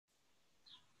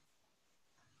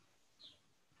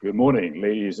Good morning,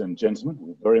 ladies and gentlemen.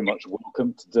 We're very much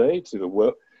welcome today to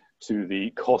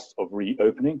the cost of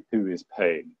reopening. Who is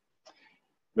paying?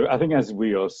 Look, I think as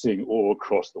we are seeing all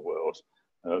across the world,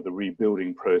 the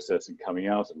rebuilding process and coming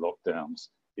out of lockdowns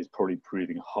is probably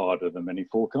proving harder than many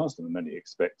forecast and than many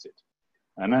expected.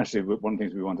 And actually, one of the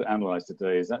things we want to analyze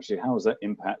today is actually how does that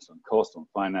impact on cost, on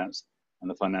finance,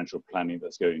 and the financial planning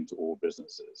that's going to all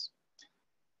businesses.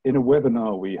 In a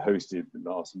webinar we hosted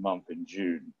last month in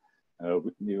June,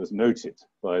 it was noted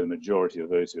by the majority of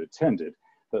those who attended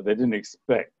that they didn't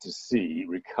expect to see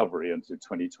recovery until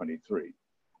 2023.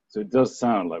 So it does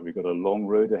sound like we've got a long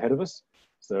road ahead of us.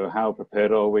 So how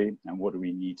prepared are we, and what do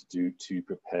we need to do to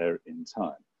prepare in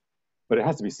time? But it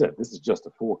has to be said, this is just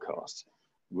a forecast.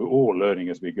 We're all learning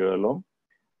as we go along.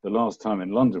 The last time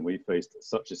in London we faced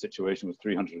such a situation was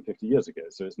 350 years ago.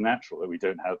 So it's natural that we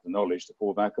don't have the knowledge to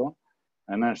fall back on.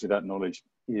 And actually that knowledge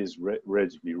is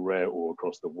relatively rare all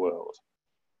across the world,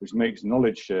 which makes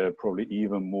knowledge share probably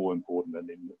even more important than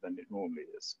it normally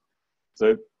is.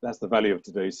 So that's the value of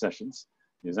today's sessions,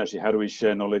 is actually how do we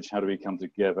share knowledge, how do we come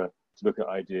together to look at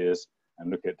ideas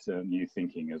and look at new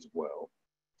thinking as well.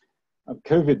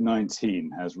 COVID-19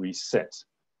 has reset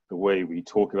the way we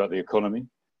talk about the economy,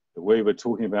 the way we're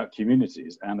talking about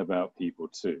communities and about people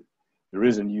too. There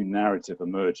is a new narrative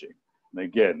emerging. And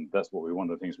again, that's what one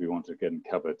of the things we want to get and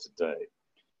cover today.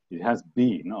 It has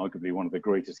been arguably one of the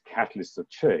greatest catalysts of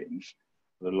change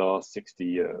for the last 60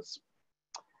 years.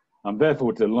 I'm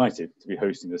therefore delighted to be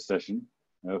hosting this session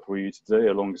for you today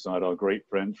alongside our great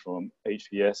friends from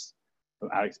HVS, from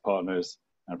AlixPartners,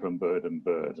 and from Bird &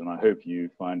 Bird. And I hope you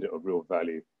find it of real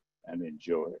value and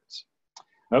enjoy it.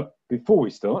 Now, before we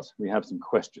start, we have some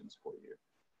questions for you.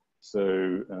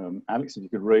 So, Alex, if you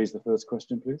could raise the first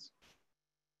question, please.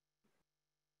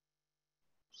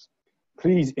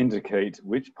 Please indicate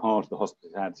which part of the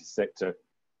hospitality sector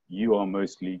you are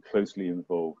mostly closely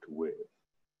involved with.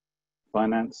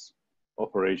 Finance,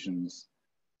 operations,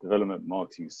 development,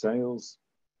 marketing, sales,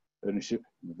 ownership,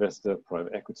 investor,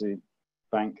 private equity,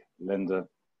 bank, lender,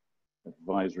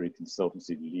 advisory,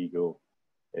 consultancy, legal,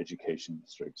 education, /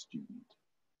 student.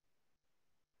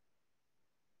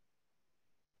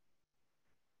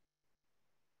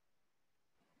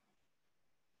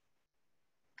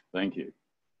 Thank you.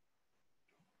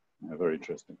 Very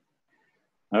interesting.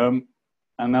 And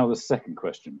now the second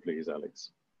question, please,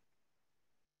 Alex.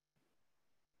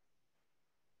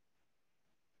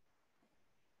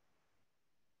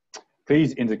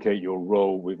 Please indicate your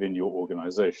role within your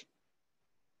organization.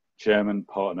 Chairman,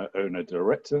 partner, owner,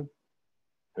 director,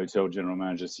 hotel general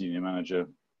manager, senior manager,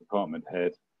 department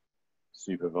head,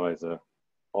 supervisor,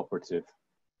 operative,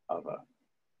 other.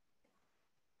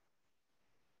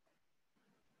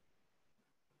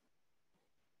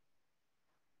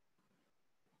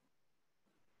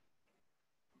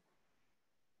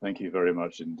 Thank you very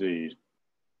much indeed.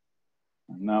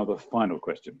 And now the final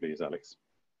question, please, Alex.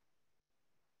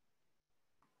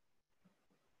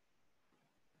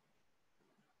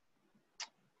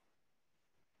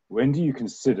 When do you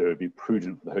consider it would be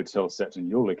prudent for the hotel sector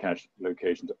in your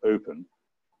location to open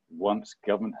once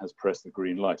government has pressed the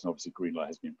green light? And obviously green light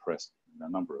has been pressed in a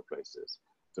number of places.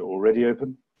 So already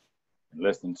open in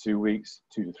less than 2 weeks,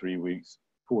 2 to 3 weeks,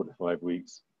 4 to 5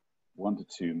 weeks, 1 to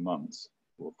 2 months,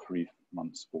 or 3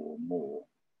 months or more.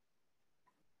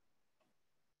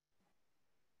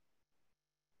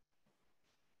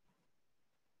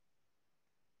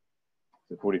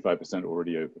 So 45%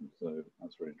 already open, so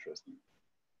that's very interesting.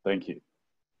 Thank you.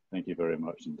 Thank you very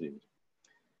much indeed.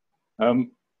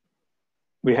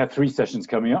 We have 3 sessions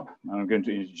coming up, and I'm going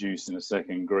to introduce in a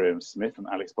second Graeme Smith from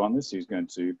AlixPartners, who's going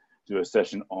to do a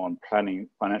session on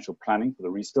financial planning for the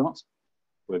restart.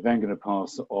 We're then going to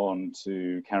pass on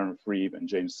to Karen Friebe and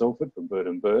James Salford from Bird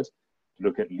 & Bird to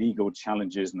look at legal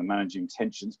challenges and the managing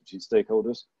tensions between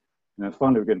stakeholders. And then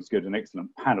finally, we're going to go to an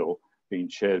excellent panel being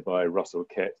chaired by Russell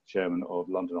Kett, Chairman of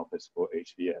London Office for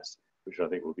HVS, which I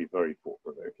think will be very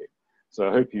thought-provoking. So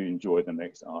I hope you enjoy the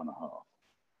next hour and a half.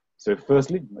 So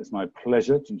firstly, it's my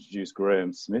pleasure to introduce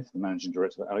Graeme Smith, the Managing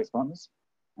Director of AlixPartners.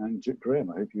 And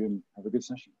Graeme, I hope you have a good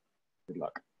session. Good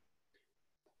luck.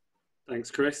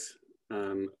 Thanks, Chris.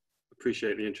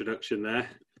 Appreciate the introduction there.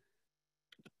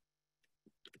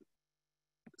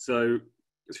 So,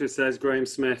 as Chris says, Graeme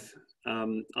Smith.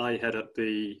 I head up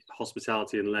the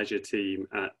hospitality and leisure team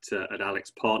at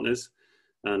AlixPartners,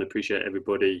 and appreciate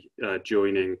everybody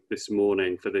joining this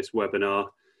morning for this webinar.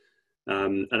 At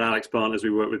AlixPartners,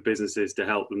 we work with businesses to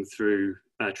help them through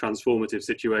transformative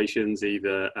situations,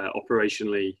 either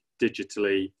operationally,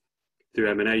 digitally, through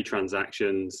M&A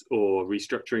transactions or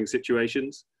restructuring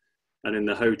situations. And in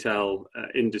the hotel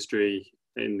industry,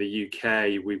 in the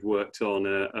UK, we've worked on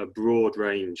a broad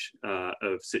range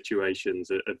of situations,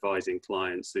 advising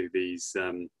clients through these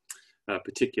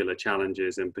particular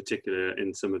challenges, and particular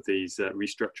in some of these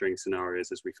restructuring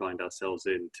scenarios as we find ourselves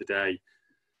in today.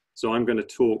 So I'm going to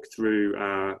talk through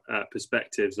our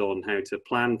perspectives on how to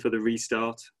plan for the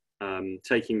restart,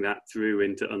 taking that through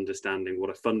into understanding what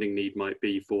a funding need might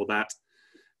be for that,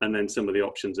 and then some of the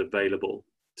options available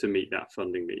to meet that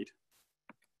funding need.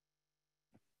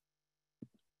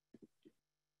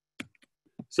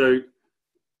 So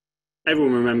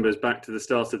everyone remembers back to the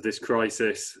start of this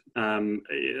crisis. I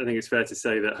think it's fair to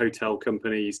say that hotel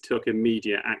companies took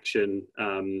immediate action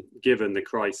given the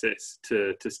crisis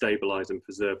to stabilise and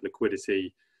preserve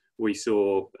liquidity. We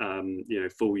saw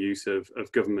full use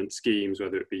of government schemes,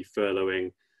 whether it be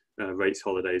furloughing, rates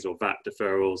holidays or VAT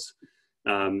deferrals,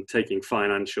 taking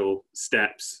financial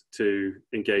steps to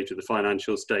engage with the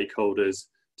financial stakeholders,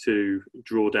 to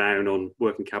draw down on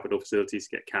working capital facilities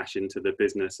to get cash into the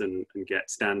business and get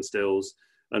standstills,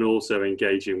 and also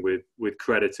engaging with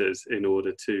creditors in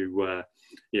order to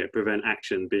prevent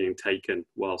action being taken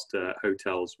whilst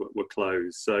hotels were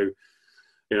closed. So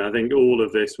I think all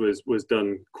of this was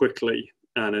done quickly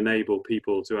and enabled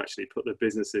people to actually put their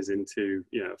businesses into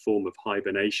a form of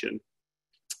hibernation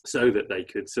so that they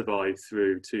could survive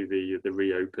through to the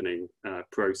reopening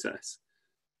process.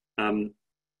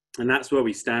 And that's where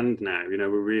we stand now.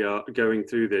 We are going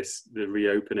through the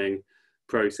reopening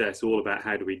process, all about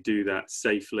how do we do that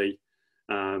safely,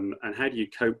 and how do you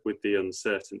cope with the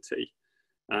uncertainty.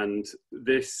 And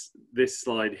this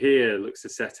slide here looks to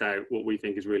set out what we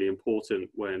think is really important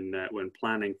when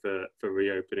planning for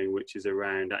reopening, which is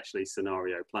around actually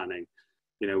scenario planning.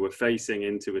 We're facing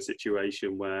into a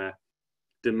situation where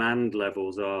demand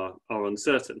levels are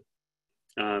uncertain.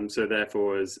 So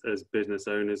therefore, as business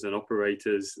owners and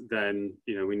operators, then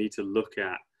we need to look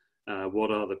at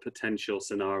what are the potential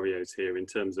scenarios here in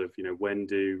terms of when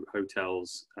do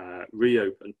hotels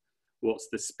reopen, what's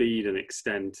the speed and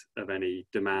extent of any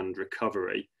demand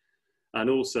recovery, and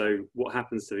also what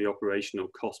happens to the operational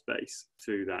cost base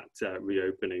through that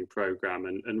reopening program,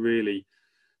 and really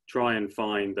try and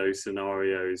find those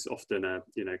scenarios, often a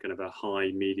kind of a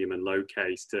high, medium, and low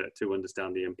case to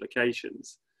understand the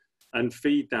implications. And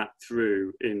feed that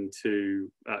through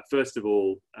into, first of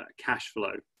all, cash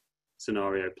flow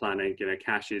scenario planning.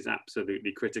 Cash is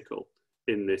absolutely critical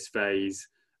in this phase.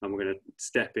 And we're going to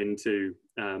step into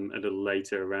a little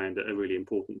later around a really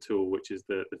important tool, which is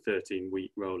the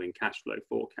 13-week rolling cash flow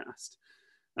forecast.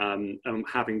 And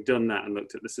having done that and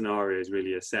looked at the scenarios,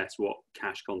 really assess what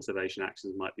cash conservation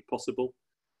actions might be possible.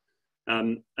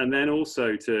 And then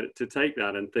also to take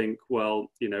that and think, well,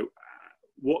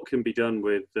 what can be done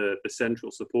with the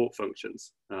central support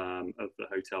functions of the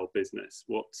hotel business?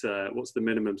 What's the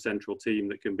minimum central team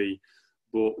that can be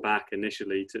brought back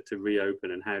initially to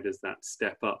reopen, and how does that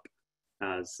step up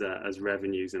as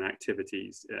revenues and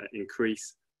activities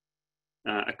increase?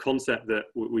 A concept that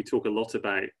we talk a lot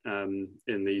about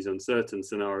in these uncertain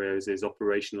scenarios is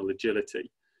operational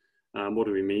agility. What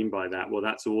do we mean by that? Well,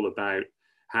 that's all about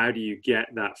how do you get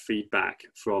that feedback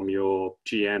from your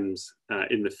GMs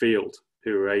in the field,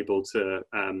 who are able to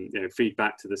feed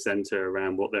back to the centre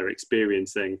around what they're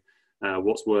experiencing,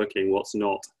 what's working, what's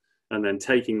not, and then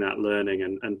taking that learning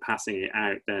and passing it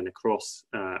out then across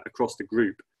the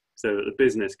group, so that the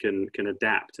business can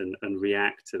adapt and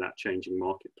react to that changing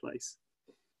marketplace.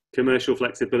 Commercial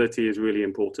flexibility is really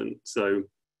important. So,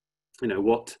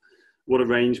 what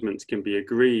arrangements can be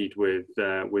agreed with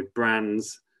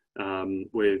brands,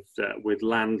 with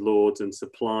landlords and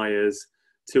suppliers,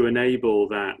 to enable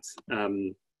that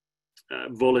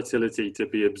volatility to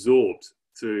be absorbed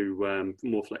through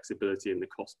more flexibility in the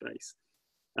cost base.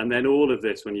 And then all of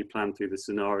this, when you plan through the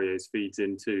scenarios, feeds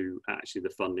into actually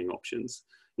the funding options.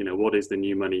 What is the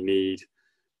new money need?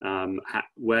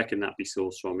 Where can that be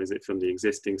sourced from? Is it from the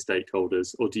existing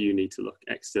stakeholders, or do you need to look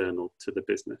external to the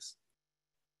business?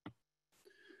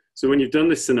 So when you've done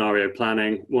this scenario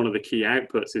planning, one of the key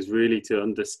outputs is really to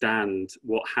understand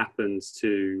what happens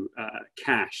to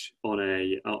cash on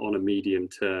a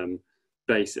medium-term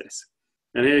basis.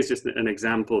 And here's just an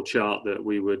example chart that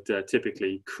we would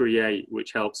typically create,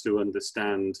 which helps to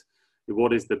understand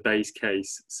what is the base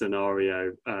case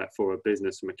scenario for a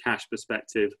business from a cash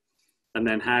perspective, and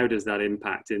then how does that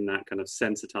impact in that kind of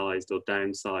sensitized or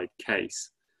downside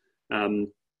case.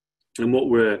 And what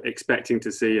we're expecting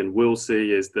to see and will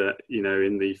see is that,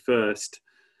 in the first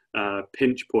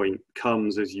pinch point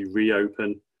comes as you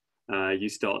reopen, you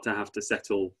start to have to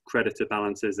settle creditor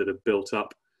balances that have built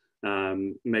up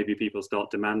maybe people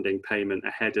start demanding payment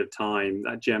ahead of time.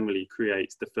 That generally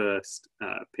creates the first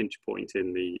pinch point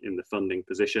in the funding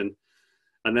position.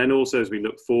 And then also, as we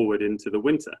look forward into the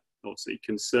winter, obviously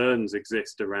concerns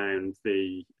exist around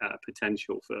the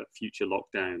potential for future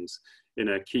lockdowns in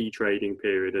a key trading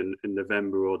period in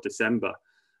November or December.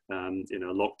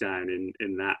 Lockdown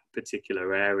in that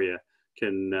particular area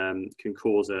can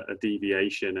cause a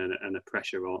deviation and a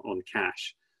pressure on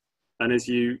cash. And as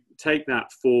you take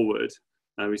that forward,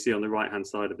 we see on the right-hand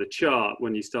side of the chart,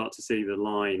 when you start to see the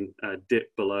line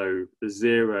dip below the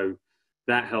zero,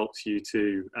 that helps you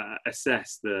to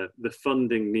assess the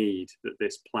funding need that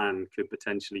this plan could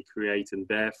potentially create, and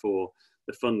therefore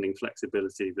the funding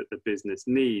flexibility that the business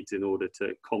needs in order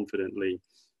to confidently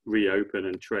reopen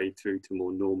and trade through to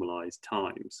more normalized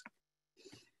times.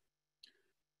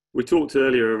 We talked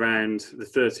earlier around the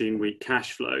 13-week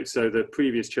cash flow. So the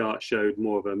previous chart showed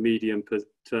more of a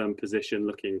medium-term position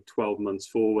looking 12 months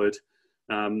forward.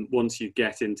 Once you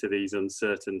get into these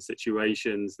uncertain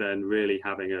situations, then really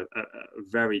having a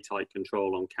very tight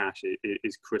control on cash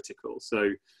is critical. So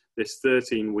this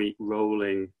 13-week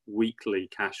rolling weekly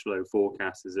cash flow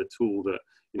forecast is a tool that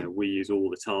we use all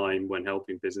the time when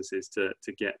helping businesses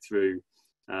to get through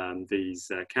these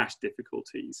cash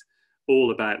difficulties.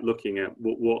 All about looking at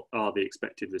what are the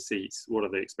expected receipts, what are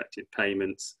the expected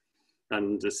payments,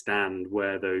 and understand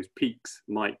where those peaks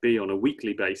might be on a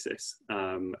weekly basis,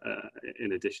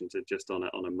 in addition to just on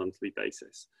a monthly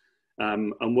basis.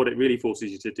 And what it really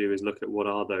forces you to do is look at what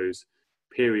are those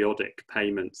periodic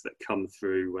payments that come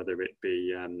through, whether it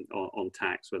be on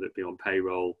tax, whether it be on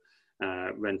payroll,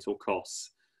 rental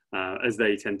costs, as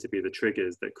they tend to be the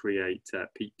triggers that create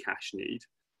peak cash need.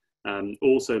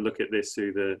 Also look at this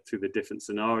through the different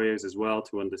scenarios as well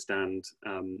to understand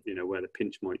where the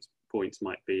pinch points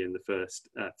might be in the first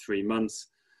 3 months.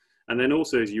 And then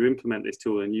also, as you implement this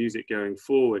tool and use it going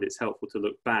forward, it's helpful to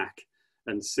look back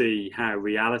and see how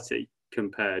reality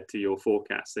compared to your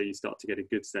forecast, so you start to get a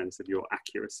good sense of your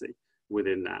accuracy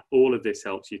within that. All of this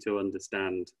helps you to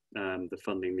understand the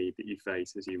funding need that you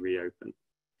face as you reopen.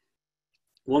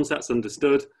 Once that's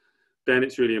understood, then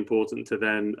it's really important to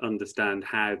then understand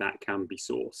how that can be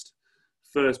sourced.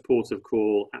 First port of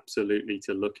call, absolutely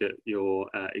to look at your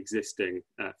existing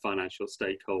financial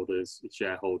stakeholders,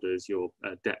 shareholders, your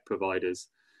debt providers.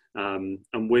 And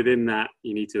within that,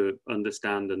 you need to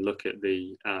understand and look at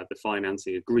the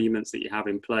financing agreements that you have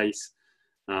in place.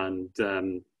 And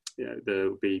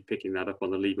they'll be picking that up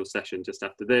on the legal session just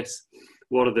after this.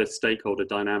 What are the stakeholder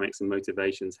dynamics and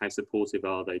motivations? How supportive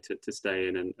are they to stay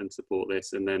in and support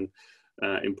this? And then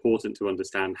important to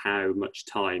understand how much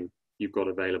time you've got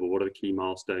available. What are the key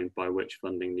milestones by which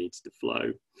funding needs to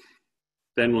flow?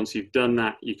 Then once you've done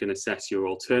that, you can assess your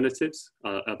alternatives.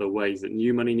 Other ways that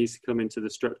new money needs to come into the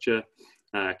structure.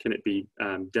 Can it be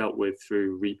dealt with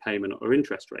through repayment or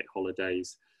interest rate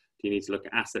holidays? Do you need to look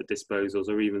at asset disposals,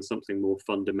 or even something more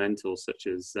fundamental such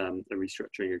as a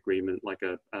restructuring agreement like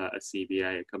a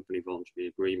CVA, a company voluntary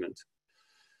agreement?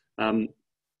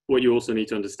 What you also need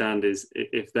to understand is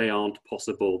if they aren't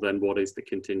possible, then what is the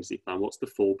contingency plan? What's the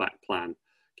fallback plan?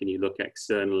 Can you look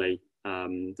externally?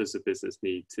 Does the business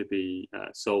need to be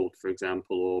sold, for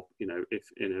example, or if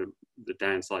in the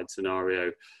downside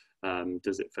scenario,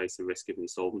 does it face the risk of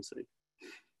insolvency?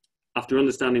 After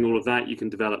understanding all of that, you can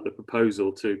develop the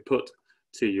proposal to put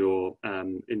to your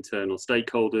internal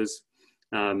stakeholders,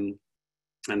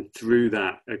 and through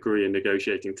that agree a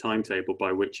negotiating timetable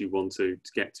by which you want to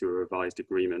get to a revised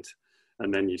agreement.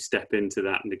 And then you step into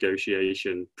that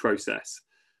negotiation process.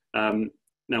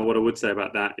 Now, what I would say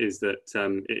about that is that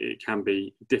it can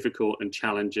be difficult and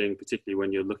challenging, particularly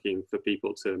when you're looking for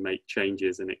people to make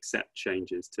changes and accept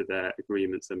changes to their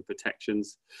agreements and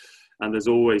protections. And there's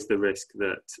always the risk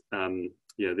that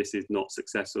this is not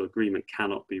successful, agreement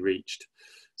cannot be reached.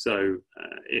 So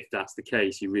if that's the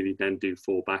case, you really then do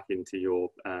fall back into your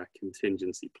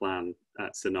contingency plan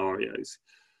scenarios.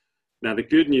 Now, the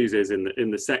good news is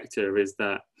in the sector is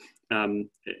that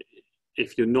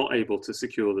if you're not able to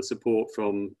secure the support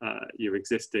from your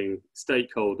existing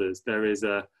stakeholders, there is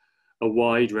a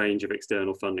wide range of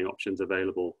external funding options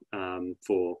available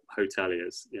for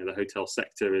hoteliers. The hotel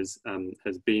sector has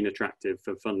been attractive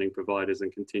for funding providers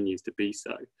and continues to be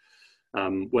so.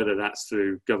 Whether that's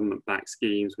through government-backed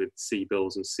schemes with C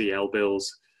bills and CL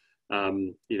bills,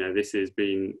 this has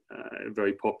been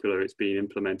very popular. It's been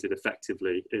implemented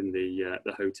effectively in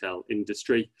the hotel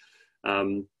industry.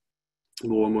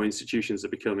 More and more institutions are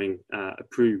becoming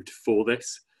approved for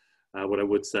this. What I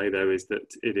would say though is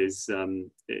that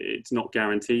it's not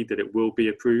guaranteed that it will be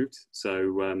approved.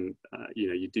 So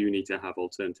you do need to have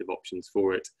alternative options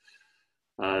for it.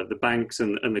 The banks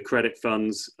and the credit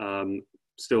funds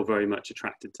still very much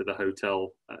attracted to the hotel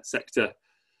sector.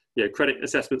 Yeah, credit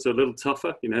assessments are a little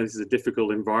tougher. This is a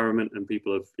difficult environment, and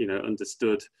people have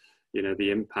understood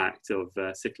the impact of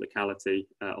cyclicality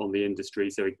on the industry.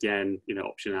 So again,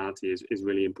 optionality is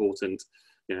really important.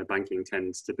 Banking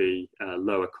tends to be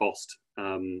lower cost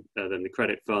than the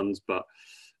credit funds, but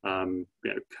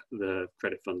the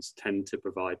credit funds tend to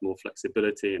provide more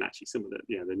flexibility, and actually some of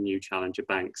the new challenger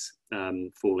banks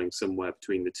falling somewhere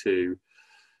between the two.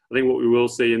 I think what we will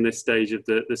see in this stage of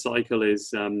the cycle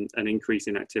is an increase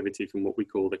in activity from what we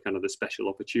call the special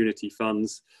opportunity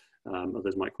funds.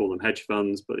 Others might call them hedge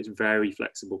funds, but it's very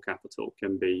flexible capital,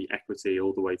 can be equity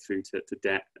all the way through to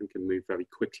debt, and can move very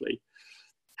quickly.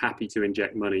 Happy to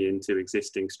inject money into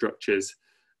existing structures,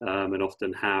 and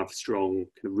often have strong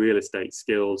real estate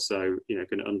skills, so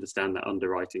can understand that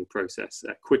underwriting process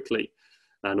quickly,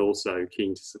 and also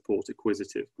keen to support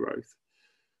acquisitive growth.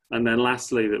 And then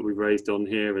lastly, that we've raised on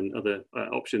here, and other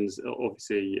options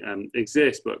obviously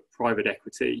exist, but private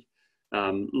equity,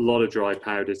 a lot of dry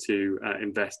powder to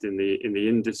invest in the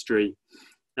industry,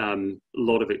 a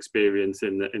lot of experience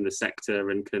in the sector,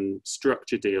 and can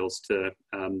structure deals to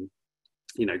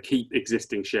keep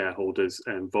existing shareholders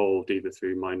involved, either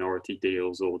through minority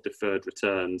deals or deferred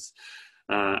returns,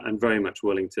 and very much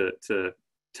willing to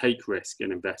take risk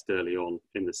and invest early on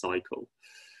in the cycle.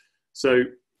 So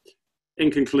in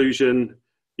conclusion,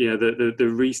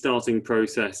 the restarting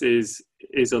process is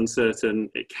uncertain.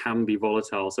 It can be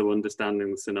volatile, so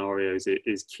understanding the scenarios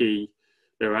is key.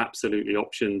 There are absolutely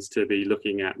options to be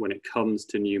looking at when it comes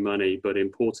to new money, but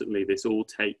importantly, this all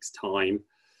takes time.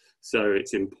 So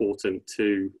it's important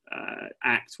to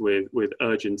act with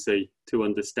urgency to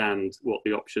understand what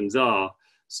the options are,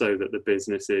 so that the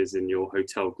businesses in your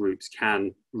hotel groups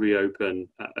can reopen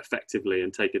effectively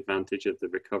and take advantage of the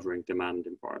recovering demand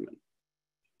environment.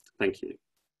 Thank you.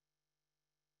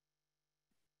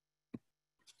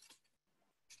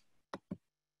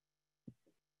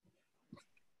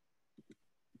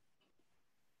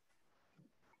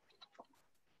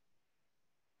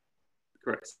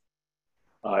 Correct.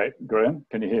 Hi, Graeme,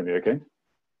 can you hear me okay?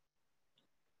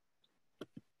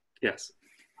 Yes.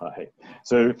 Hi.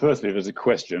 So firstly, there's a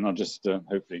question. I'll just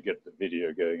hopefully get the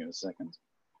video going in a second.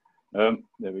 There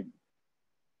we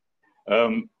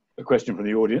go. A question from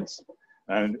the audience.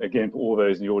 And again, for all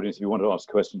those in the audience, if you want to ask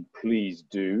a question, please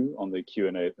do on the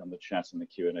Q&A, on the chat and the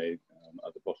Q&A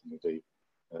at the bottom of the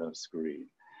screen.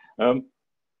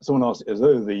 Someone asked, as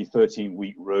though the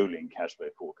 13-week rolling cash flow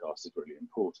forecast is really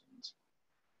important,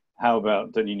 how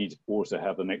about, don't you need to also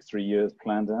have the next 3 years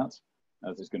planned out?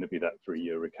 As there's going to be that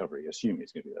 3-year recovery, assuming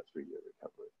it's going to be that 3-year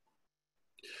recovery.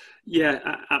 Yeah,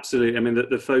 absolutely. I mean,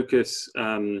 the focus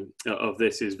of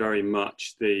this is very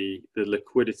much the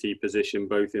liquidity position,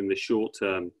 both in the short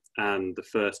term and the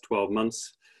first 12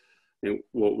 months. And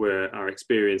our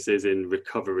experience is in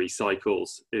recovery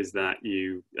cycles is that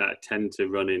you tend to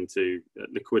run into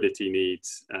liquidity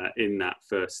needs in that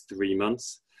first 3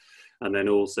 months. And then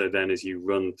also as you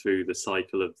run through the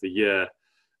cycle of the year,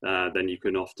 then you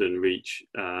can often reach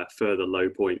further low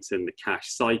points in the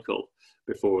cash cycle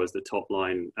before, as the top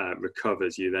line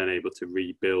recovers, you're then able to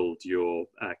rebuild your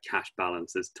cash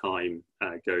balance as time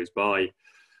goes by.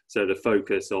 So the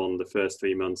focus on the first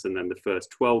 3 months and then the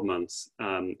first 12 months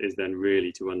is then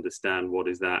really to understand what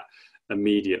is that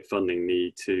immediate funding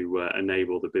need to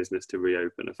enable the business to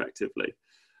reopen effectively.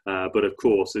 But of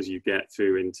course, as you get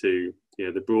through into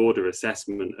the broader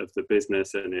assessment of the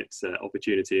business and its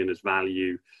opportunity and its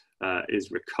value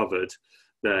is recovered,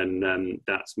 then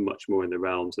that's much more in the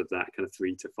realms of that kind of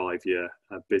 3 to 5 year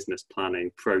business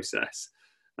planning process,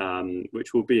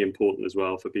 which will be important as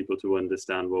well for people to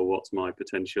understand, well, what's my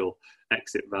potential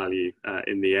exit value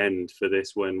in the end for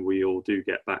this when we all do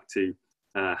get back to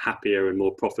happier and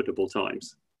more profitable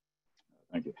times.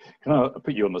 Thank you. Can I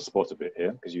put you on the spot a bit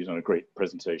here, because you've done a great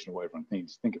presentation of what everyone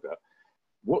needs to think about.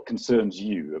 What concerns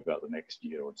you about the next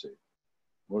year or two?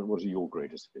 What are your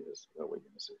greatest fears about what you're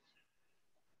going to see?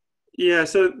 Yeah,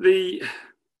 so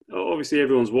obviously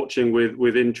everyone's watching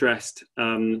with interest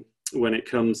when it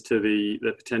comes to the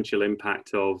potential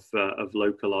impact of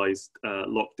localized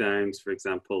lockdowns, for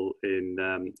example, in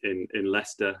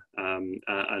Leicester,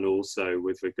 and also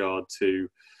with regard to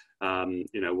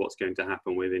what's going to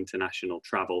happen with international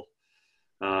travel.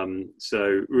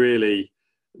 So really,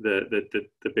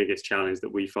 the biggest challenge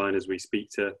that we find as we speak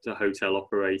to hotel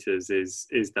operators is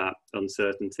that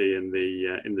uncertainty in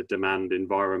the demand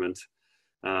environment,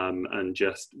 and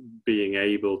just being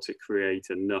able to create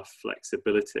enough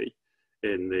flexibility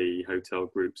in the hotel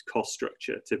group's cost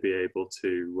structure to be able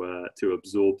to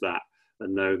absorb that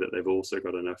and know that they've also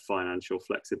got enough financial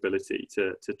flexibility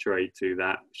to trade to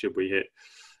that should we hit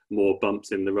more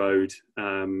bumps in the road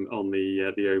on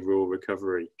the overall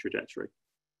recovery trajectory.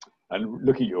 And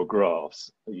looking at your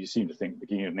graphs, you seem to think the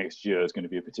beginning of next year is going to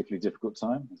be a particularly difficult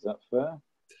time. Is that fair?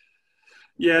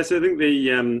 Yeah, so I think the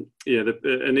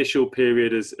initial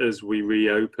period as we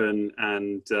reopen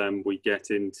and we get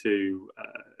into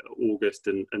August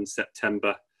and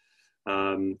September,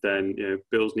 then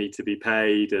bills need to be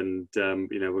paid, and we're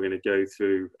going to go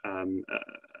through a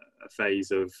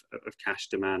phase of cash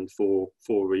demand for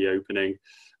reopening,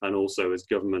 and also as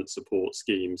government support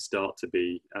schemes start to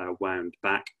be wound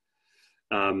back.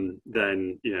 Then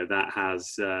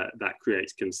that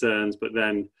creates concerns, but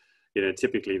then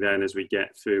typically then as we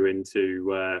get through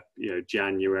into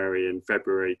January and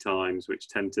February times, which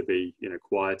tend to be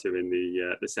quieter in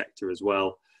the sector as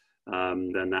well,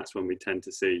 then that's when we tend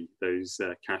to see those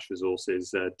cash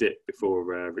resources dip before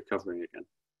recovering again.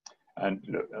 And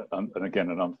again,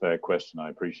 an unfair question, I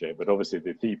appreciate, but obviously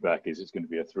the feedback is it's going to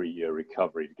be a 3-year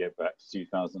recovery to get back to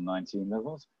 2019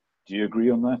 levels. Do you agree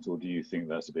on that, or do you think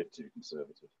that's a bit too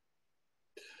conservative?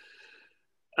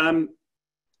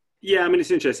 Yeah, I mean, it's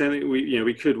interesting. I think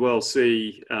we could well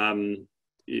see a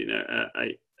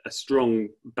strong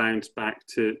bounce back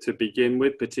to begin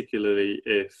with, particularly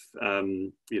if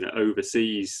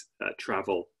overseas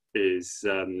travel is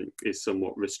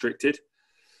somewhat restricted.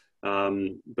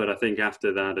 But I think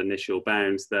after that initial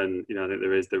bounce, then I think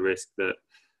there is the risk that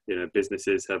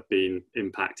businesses have been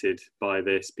impacted by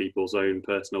this. People's own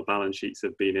personal balance sheets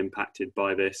have been impacted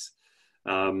by this,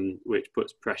 which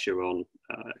puts pressure on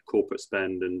corporate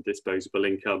spend and disposable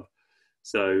income.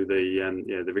 So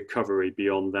the recovery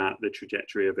beyond that, the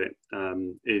trajectory of it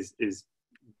is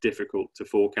difficult to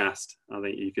forecast. I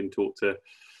think you can talk to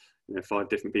 5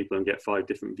 different people and get 5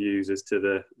 different views as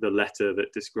to the letter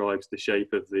that describes the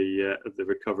shape of the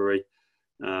recovery.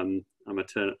 I'm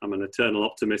an eternal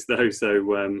optimist though,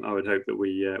 so I would hope that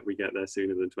we get there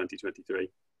sooner than 2023.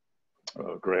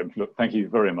 Graeme, look, thank you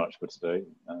very much for today.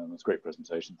 It's a great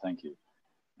presentation. Thank you,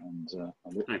 and I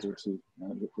look forward to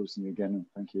seeing you again. And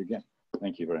thank you again.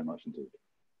 Thank you very much indeed.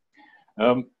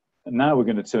 Now we're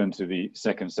going to turn to the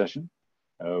second session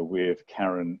with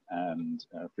Karen and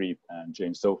Friebe and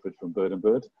James Salford from Bird &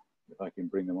 Bird. If I can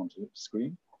bring them onto the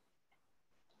screen.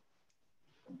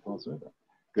 And pass over.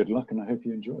 Good luck, and I hope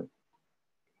you enjoy it.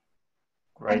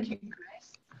 Great. Thank you,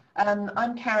 Chris.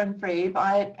 I'm Karen Friebe.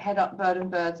 I head up Bird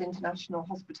 & Bird's international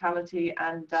hospitality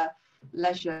and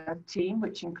leisure team,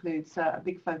 which includes a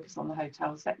big focus on the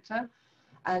hotel sector.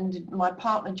 And my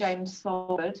partner, James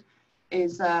Salford,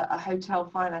 is a hotel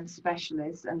finance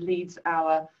specialist and leads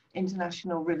our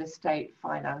international real estate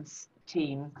finance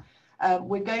team.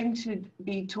 We're going to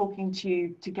be talking to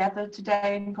you together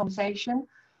today in conversation,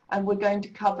 and we're going to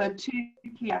cover 2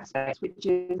 key aspects, which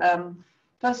is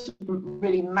first,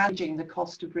 really managing the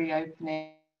cost of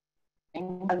reopening,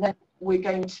 and then we're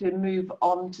going to move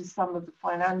on to some of the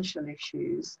financial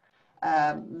issues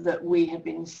that we have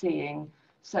been seeing,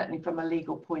 certainly from a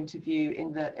legal point of view,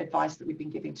 in the advice that we've been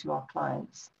giving to our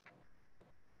clients.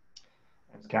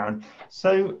 Thanks, Karen.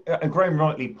 So Graeme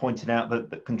rightly pointed out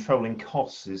that controlling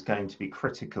costs is going to be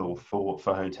critical for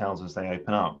hotels as they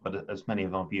open up. But as many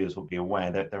of our viewers will be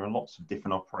aware, that there are lots of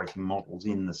different operating models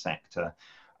in the sector.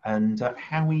 And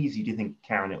how easy do you think,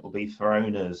 Karen, it will be for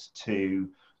owners to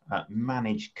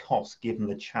manage costs given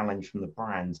the challenge from the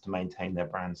brands to maintain their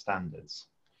brand standards?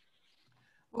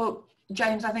 Well,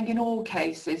 James, I think in all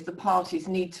cases, the parties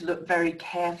need to look very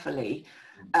carefully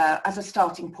as a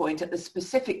starting point at the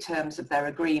specific terms of their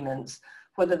agreements,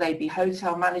 whether they be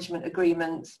hotel management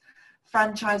agreements,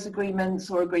 franchise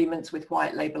agreements, or agreements with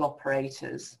white label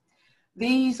operators.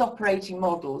 These operating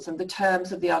models and the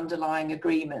terms of the underlying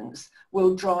agreements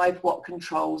will drive what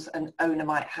controls an owner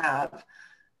might have.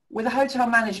 With a hotel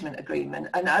management agreement,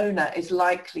 an owner is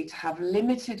likely to have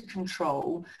limited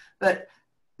control, but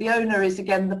the owner is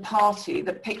again the party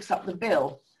that picks up the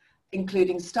bill,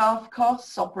 including staff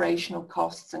costs, operational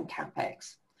costs, and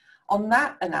capex. On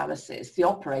that analysis, the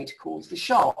operator calls the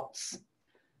shots.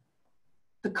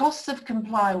 The costs of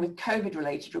complying with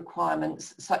COVID-related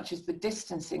requirements, such as the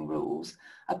distancing rules,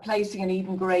 are placing an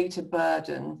even greater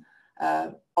burden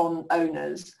on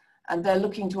owners, and they're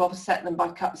looking to offset them by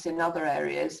cuts in other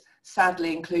areas,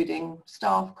 sadly including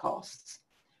staff costs.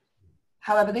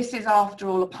 However, this is after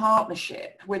all a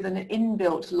partnership with an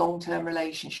inbuilt long-term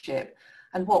relationship,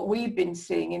 and what we've been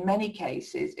seeing in many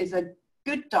cases is a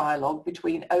good dialogue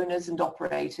between owners and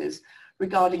operators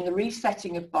regarding the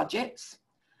resetting of budgets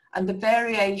and the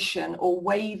variation or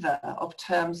waiver of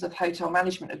terms of hotel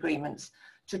management agreements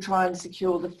to try and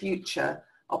secure the future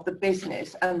of the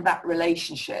business and that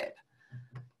relationship.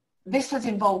 This has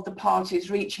involved the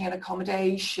parties reaching an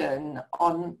accommodation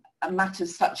on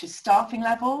matters such as staffing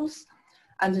levels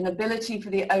and an ability for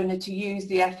the owner to use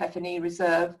the FF&E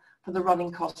reserve for the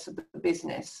running costs of the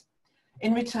business.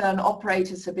 In return,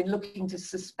 operators have been looking to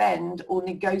suspend or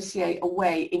negotiate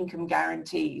away income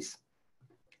guarantees.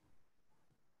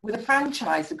 With a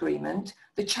franchise agreement,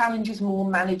 the challenge is more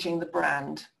managing the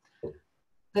brand.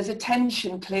 There's a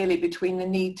tension clearly between the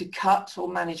need to cut or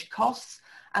manage costs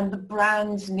and the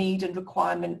brand's need and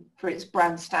requirement for its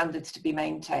brand standards to be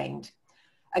maintained.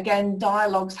 Again,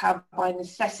 dialogues have by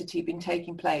necessity been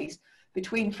taking place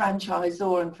between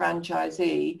franchisor and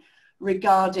franchisee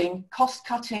regarding cost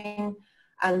cutting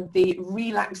and the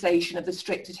relaxation of the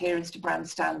strict adherence to brand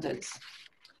standards.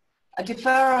 A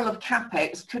deferral of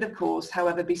CapEx could, of course,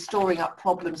 however, be storing up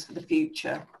problems for the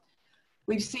future.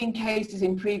 We've seen cases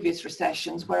in previous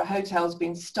recessions where a hotel's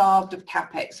been starved of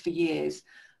CapEx for years.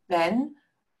 Then,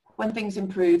 when things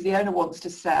improve, the owner wants to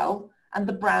sell and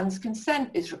the brand's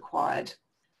consent is required.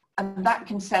 And that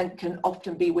consent can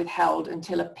often be withheld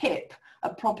until a PIP, a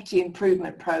property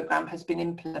improvement program, has been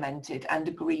implemented and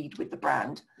agreed with the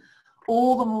brand.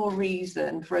 All the more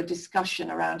reason for a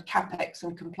discussion around CapEx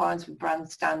and compliance with brand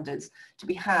standards to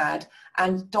be had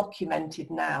and documented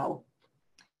now.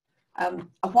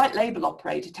 A white label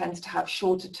operator tends to have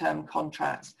shorter term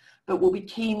contracts, but will be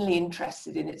keenly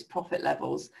interested in its profit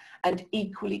levels and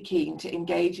equally keen to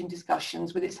engage in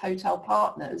discussions with its hotel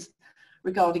partners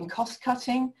regarding cost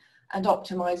cutting and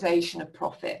optimization of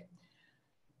profit.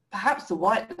 Perhaps the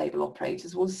white label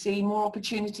operators will see more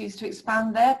opportunities to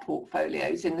expand their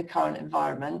portfolios in the current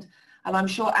environment. And I'm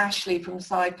sure Ashley from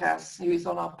SICAS, who's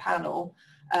on our panel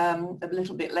a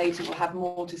little bit later, will have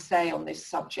more to say on this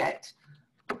subject.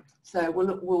 So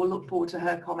we'll look forward to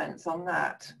her comments on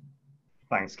that.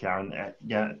 Thanks, Karen.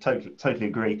 Yeah, totally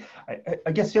agree.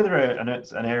 I guess the other area, and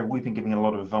it's an area we've been giving a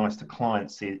lot of advice to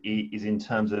clients, is in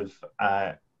terms of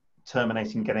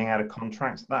terminating, getting out of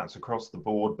contracts. That's across the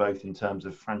board, both in terms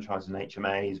of franchise and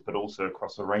HMAs, but also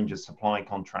across a range of supply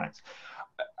contracts.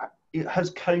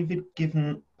 Has COVID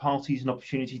given parties an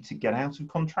opportunity to get out of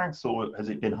contracts, or has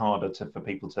it been harder for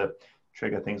people to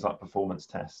trigger things like performance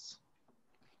tests?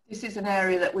 This is an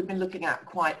area that we've been looking at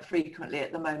quite frequently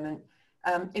at the moment.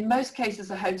 In most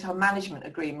cases, a hotel management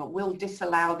agreement will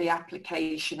disallow the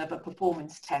application of a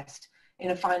performance test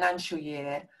in a financial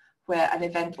year where an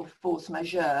event of force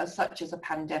majeure, such as a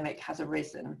pandemic, has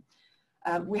arisen.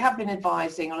 We have been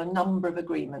advising on a number of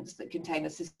agreements that contain a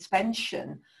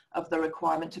suspension of the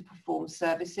requirement to perform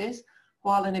services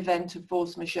while an event of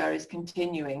force majeure is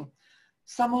continuing.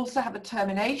 Some also have a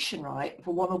termination right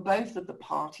for one or both of the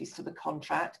parties to the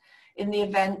contract in the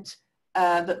event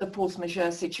that the force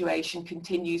majeure situation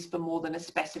continues for more than a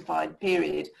specified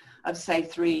period of, say,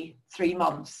 three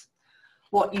months.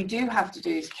 What you do have to do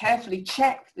is carefully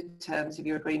check the terms of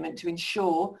your agreement to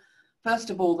ensure, first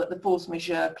of all, that the force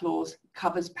majeure clause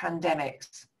covers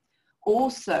pandemics.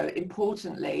 Also,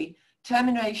 importantly,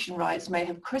 termination rights may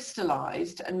have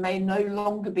crystallised and may no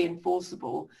longer be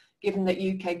enforceable, given that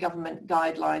UK government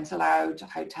guidelines allowed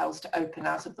hotels to open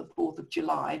as of the 4th of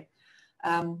July.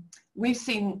 We've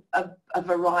seen a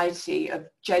variety of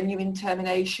genuine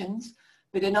terminations,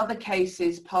 but in other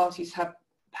cases, parties have,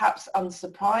 perhaps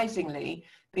unsurprisingly,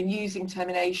 been using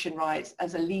termination rights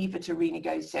as a lever to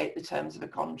renegotiate the terms of a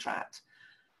contract.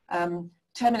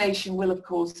 Termination will, of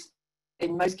course,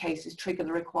 in most cases, trigger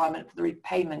the requirement for the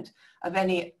repayment of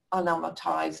any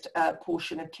unamortized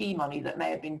portion of key money that may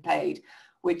have been paid,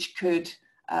 which could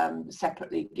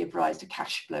separately give rise to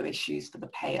cash flow issues for the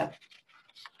payer.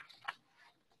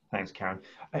 Thanks, Karen.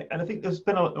 And I think there's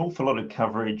been an awful lot of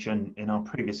coverage in our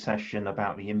previous session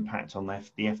about the impact on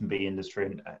the F&B industry.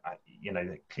 And, you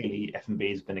know, clearly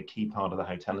F&B has been a key part of the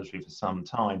hotel industry for some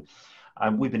time.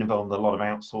 We've been involved in a lot of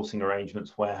outsourcing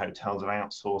arrangements where hotels have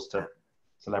outsourced to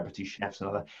celebrity chefs and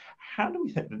other. How do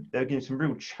we think that there are going to be some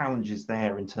real challenges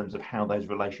there in terms of how those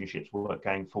relationships will work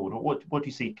going forward? What do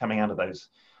you see coming out of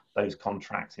those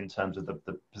contracts in terms of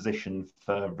the position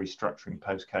for restructuring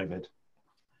post-COVID?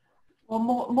 Well,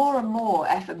 more and more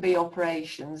F&B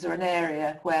operations are an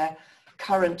area where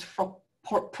current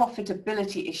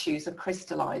profitability issues are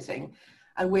crystallising,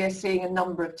 and we are seeing a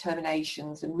number of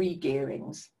terminations and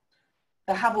re-gearings.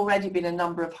 There have already been a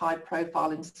number of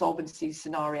high-profile insolvency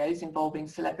scenarios involving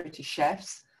celebrity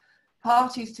chefs.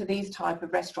 Parties to these type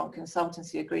of restaurant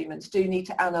consultancy agreements do need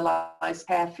to analyse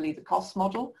carefully the cost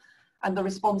model and the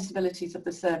responsibilities of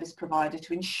the service provider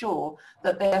to ensure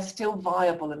that they are still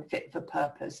viable and fit for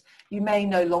purpose. You may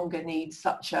no longer need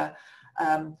such a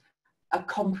a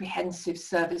comprehensive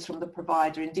service from the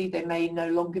provider. Indeed, they may no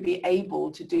longer be able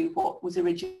to do what was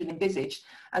originally envisaged,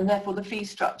 and therefore the fee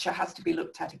structure has to be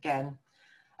looked at again.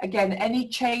 Again, any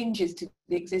changes to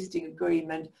the existing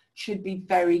agreement should be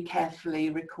very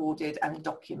carefully recorded and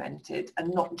documented,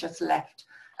 and not just left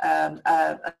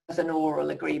as an oral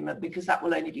agreement, because that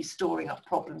will only be storing up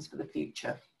problems for the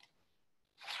future.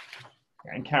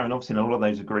 And Karen, obviously in all of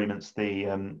those agreements, the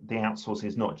outsourcing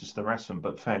is not just the restaurant,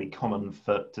 but fairly common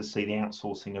to see the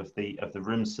outsourcing of the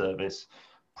room service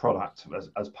product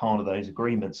as part of those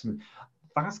agreements. And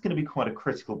that's going to be quite a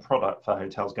critical product for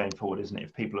hotels going forward, isn't it?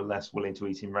 If people are less willing to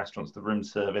eat in restaurants, the room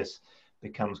service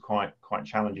becomes quite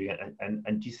challenging.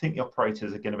 And do you think the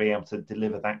operators are going to be able to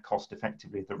deliver that cost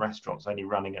effectively if the restaurant's only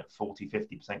running at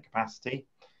 40–50% capacity?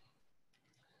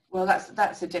 Well,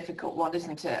 that's a difficult one,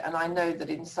 isn't it? And I know that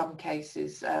in some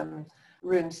cases,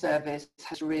 room service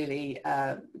has really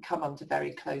come under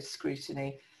very close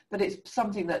scrutiny. But it's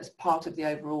something that's part of the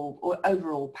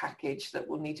overall package that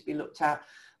will need to be looked at.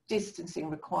 Distancing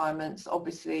requirements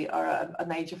obviously are a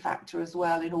major factor as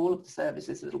well in all of the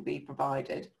services that will be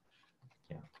provided.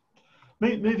 Yeah.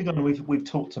 Moving on, we've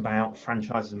talked about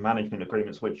franchises and management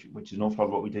agreements, which is an awful lot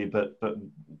of what we do, but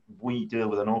we deal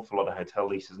with an awful lot of hotel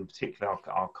leases, and particularly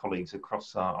our colleagues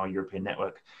across our European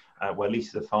network, where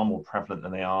leases are far more prevalent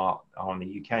than they are on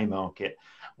the UK market.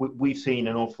 We've seen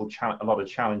a lot of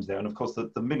challenge there, and of course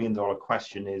the million-dollar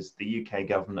question is the UK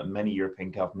government and many European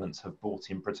governments have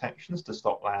brought in protections to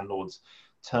stop landlords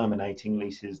terminating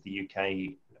leases. The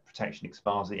UK protection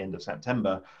expires at the end of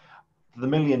September. The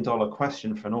million-dollar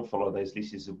question for an awful lot of those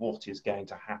leases is what is going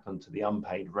to happen to the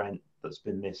unpaid rent that's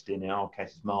been missed in our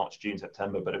case, March, June,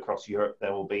 September, but across Europe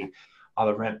there will be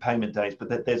other rent payment dates.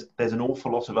 But there's an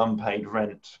awful lot of unpaid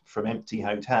rent from empty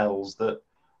hotels that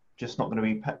just not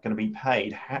going to be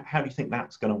paid. How do you think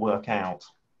that's going to work out?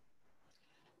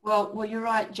 Well, you're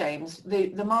right, James.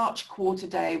 The March quarter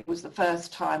day was the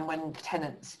first time when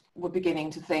tenants were beginning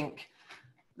to think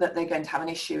that they're going to have an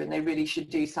issue and they really should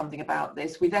do something about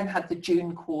this. We then had the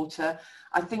June quarter.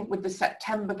 I think with the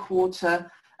September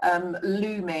quarter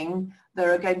looming,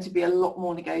 there are going to be a lot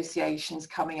more negotiations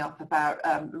coming up about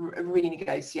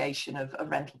renegotiation of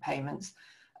rental payments.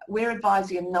 We're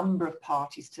advising a number of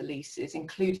parties to leases,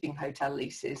 including hotel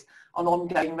leases, on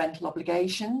ongoing rental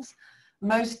obligations.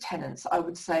 Most tenants, I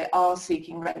would say, are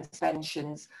seeking rent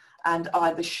suspensions and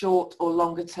either short or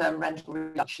longer term rental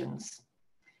reductions.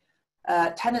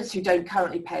 Tenants who don't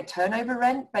currently pay a turnover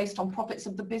rent based on profits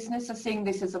of the business are seeing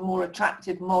this as a more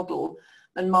attractive model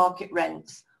than market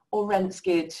rents or rents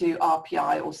geared to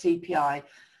RPI or CPI.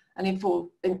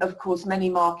 And of course,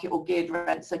 many market or geared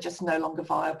rents are just no longer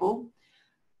viable.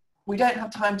 We don't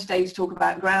have time today to talk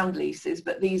about ground leases,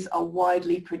 but these are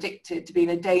widely predicted to be in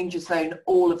a danger zone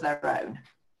all of their own.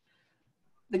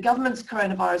 The government's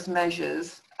coronavirus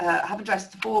measures have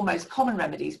addressed the four most common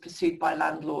remedies pursued by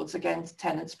landlords against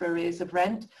tenants for arrears of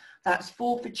rent. That's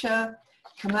forfeiture,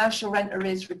 commercial rent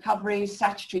arrears recovery,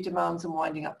 statutory demands and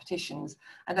winding up petitions.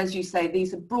 And as you say,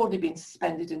 these have broadly been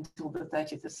suspended until the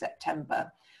 30th of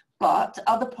September. But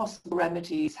other possible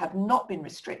remedies have not been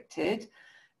restricted.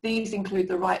 These include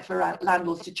the right for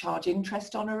landlords to charge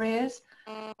interest on arrears,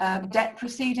 debt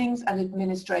proceedings and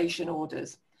administration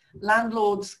orders.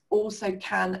 Landlords also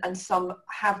can, and some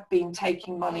have been,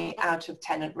 taking money out of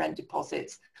tenant rent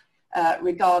deposits,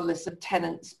 regardless of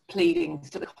tenants' pleadings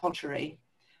to the contrary,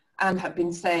 and have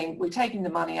been saying, we're taking the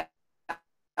money out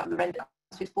of the rent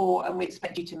before and we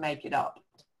expect you to make it up.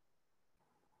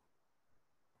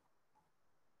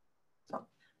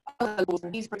 Other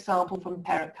laws, for example, from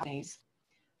parent companies.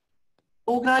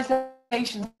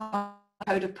 Organisations have a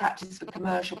code of practice for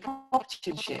commercial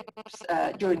property ships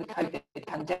during the COVID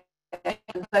pandemic.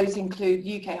 Those include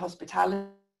UK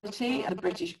Hospitality and the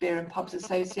British Beer and Pubs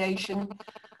Association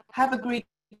have agreed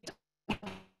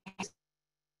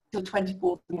until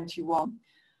 2021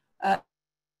 a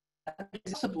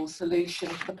possible solution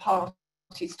for the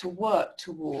parties to work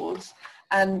towards,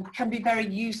 and can be very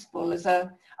useful as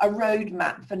a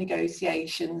roadmap for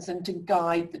negotiations and to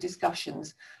guide the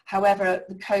discussions. However,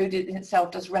 the code in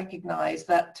itself does recognise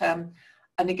that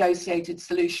a negotiated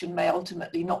solution may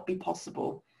ultimately not be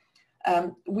possible.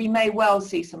 We may well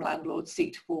see some landlords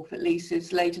seek to forfeit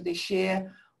leases later this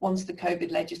year once the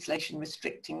COVID legislation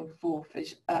restricting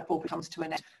forfeit comes to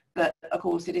an end. But of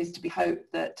course, it is to be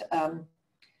hoped that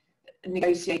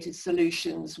negotiated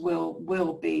solutions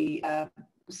will be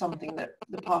something that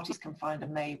the parties can find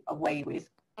a way with.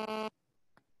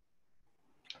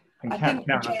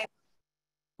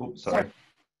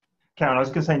 Karen, I was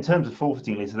going to say, in terms of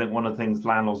forfeiting lease, I think one of the things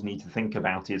landlords need to think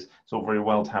about is it's all very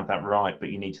well to have that right, but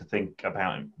you need to think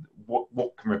about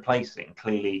what can replace it. And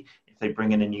clearly, if they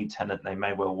bring in a new tenant, they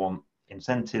may well want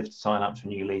incentives to sign up to a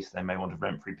new lease. They may want a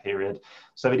rent-free period.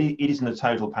 So it isn't a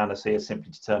total panacea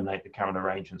simply to terminate the current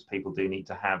arrangements. People do need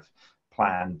to have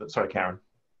planned. But sorry, Karen.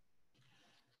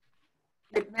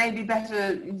 It may be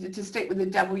better to stick with the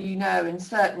devil you know, and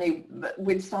certainly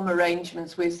with some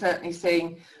arrangements we're certainly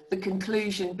seeing the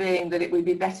conclusion being that it would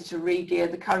be better to re-gear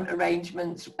the current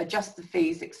arrangements, adjust the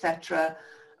fees, etc.,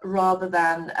 rather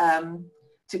than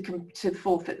to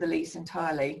forfeit the lease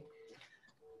entirely.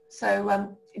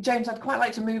 So James, I'd quite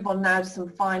like to move on now to some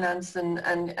finance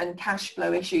and cash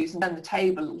flow issues and turn the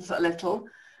tables a little.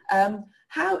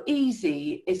 How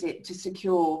easy is it to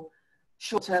secure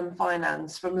short-term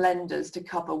finance from lenders to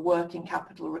cover working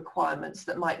capital requirements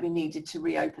that might be needed to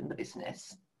reopen the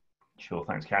business? Sure,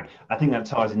 thanks, Karen. I think that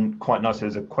ties in quite nicely.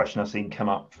 There's a question I've seen come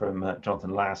up from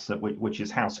Jonathan Lass, which is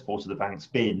how supportive the bank's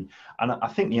been. And I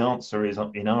think the answer is,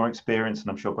 in our experience, and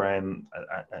I'm sure Graeme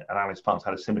at AlixPartners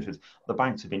had a similar experience, the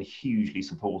banks have been hugely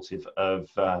supportive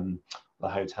of the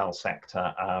hotel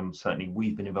sector. Certainly,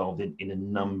 we've been involved in a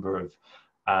number of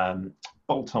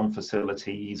bolt-on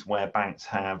facilities where banks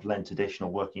have lent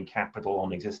additional working capital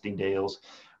on existing deals.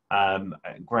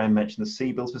 Graeme mentioned the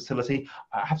CBILS facility.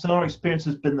 Perhaps in our experience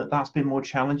has been that's been more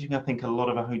challenging. I think a lot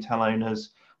of our hotel owners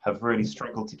have really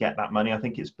struggled to get that money. I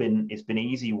think it's been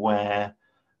easy where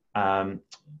the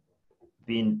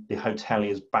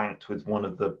hotelier is banked with one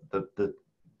of the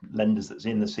lenders that's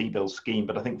in the CBILS scheme,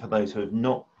 but I think for those who have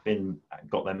not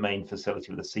got their main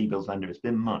facility with a CBILS lender, it's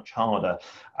been much harder.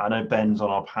 I know Ben's on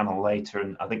our panel later,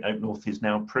 and I think Oak North is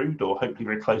now approved, or hopefully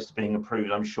very close to being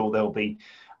approved. I'm sure they'll be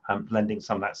lending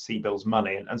some of that CBILS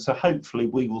money, and so hopefully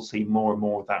we will see more and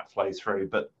more of that flow through.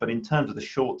 But in terms of the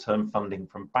short-term funding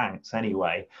from banks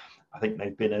anyway, I think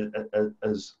they've been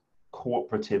as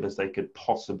cooperative as they could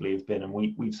possibly have been, and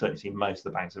we've certainly seen most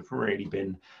of the banks have really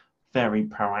been very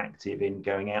proactive in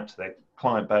going out to their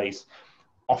client base,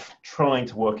 trying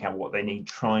to work out what they need,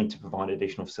 trying to provide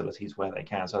additional facilities where they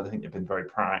can. So I think they've been very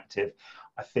proactive.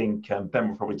 I think Ben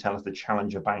will probably tell us the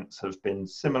challenger banks have been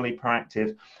similarly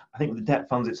proactive. I think with the debt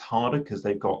funds, it's harder because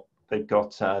they've got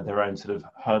their own sort of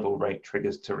hurdle rate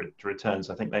triggers to return.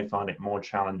 So I think they find it more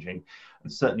challenging.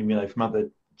 And certainly, you know, from other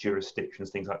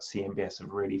jurisdictions, things like CMBS have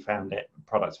really found it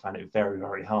very,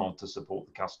 very hard to support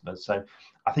the customers. So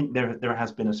I think there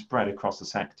has been a spread across the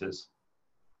sectors.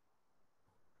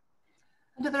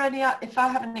 And are there any, if I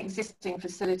have an existing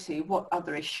facility, what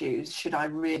other issues should I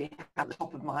really have at the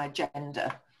top of my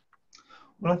agenda?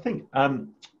 Well, I think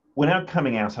we're now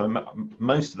coming out,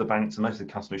 most of the banks and most of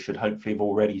the customers should hopefully have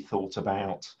already thought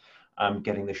about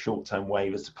getting the short-term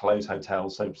waivers to close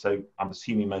hotels. So I'm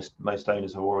assuming most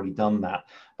owners have already done that.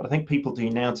 But I think people do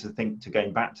now to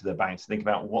going back to their banks to think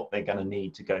about what they're going to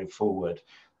need to go forward.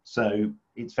 So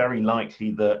it's very likely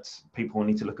that people will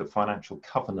need to look at financial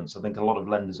covenants. I think a lot of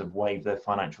lenders have waived their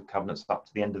financial covenants up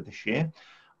to the end of this year.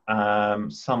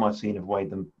 Some I've seen have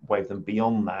waived them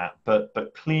beyond that. But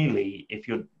clearly, if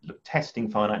you're testing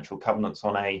financial covenants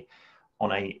on a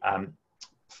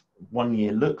 1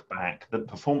 year look back, the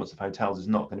performance of hotels is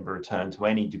not going to be returned to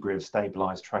any degree of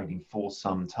stabilized trading for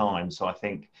some time. So I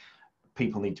think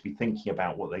people need to be thinking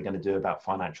about what they're going to do about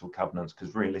financial covenants,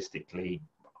 because realistically,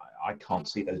 I can't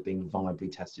see those being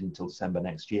viably tested until December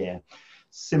next year.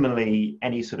 Similarly,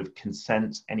 any sort of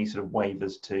consents, any sort of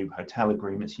waivers to hotel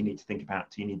agreements, you need to think about,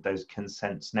 do you need those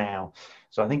consents now?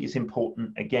 So I think it's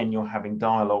important, again, you're having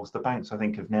dialogues. The banks, I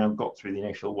think, have now got through the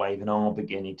initial wave and are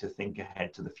beginning to think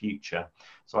ahead to the future.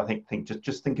 So I think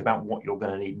just think about what you're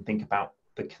going to need and think about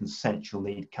the consent you'll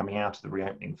need coming out of the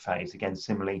reopening phase. Again,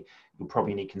 similarly, you'll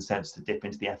probably need consents to dip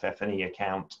into the FF&E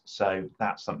account. So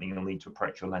that's something you'll need to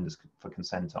approach your lenders for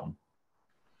consent on.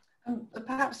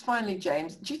 Perhaps finally,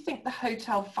 James, do you think the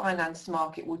hotel finance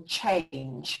market will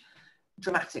change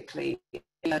dramatically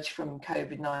from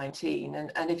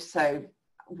COVID-19? And if so,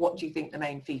 what do you think the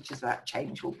main features of that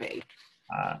change will be?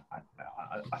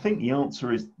 I think the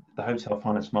answer is the hotel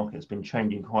finance market has been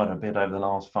changing quite a bit over the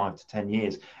last 5 to 10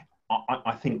 years.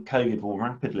 I think COVID will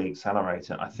rapidly accelerate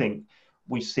it. I think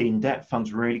we've seen debt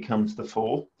funds really come to the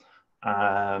fore.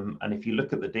 And if you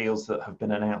look at the deals that have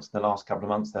been announced in the last couple of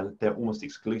months, they're almost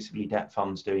exclusively debt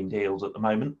funds doing deals at the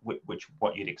moment, which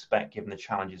what you'd expect given the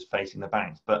challenges facing the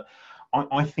banks. But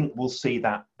I think we'll see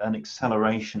that an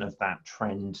acceleration of that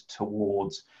trend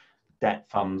towards debt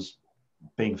funds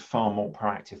being far more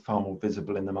proactive, far more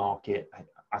visible in the market.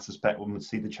 I suspect we'll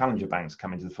see the challenger banks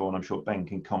come into the fore, and I'm sure Ben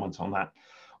can comment on that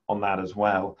as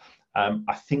well.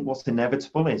 I think what's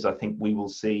inevitable is I think we will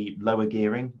see lower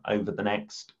gearing over the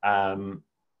next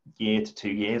year to 2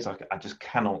 years. I just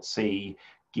cannot see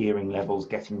gearing levels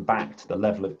getting back to the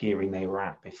level of gearing they were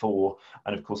at before.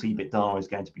 And of course, EBITDA is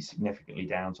going to be significantly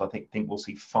down. So I think we'll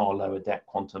see far lower debt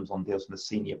quantums on deals from the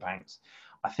senior banks.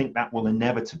 I think that will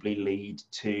inevitably lead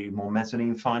to more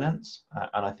mezzanine finance.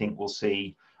 And I think we'll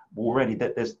see already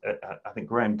that there's, I think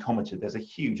Graeme commented, there's a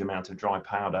huge amount of dry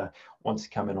powder once you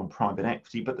come in on private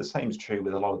equity, but the same is true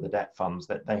with a lot of the debt funds,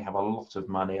 that they have a lot of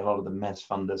money. A lot of the mezz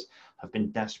funders have been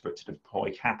desperate to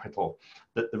deploy capital.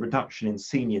 That the reduction in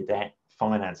senior debt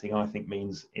financing, I think,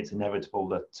 means it's inevitable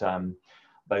that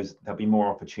there'll be more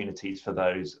opportunities for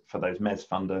those mezz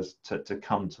funders to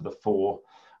come to the fore.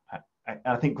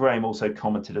 I think Graeme also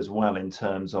commented as well in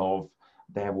terms of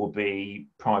there will be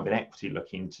private equity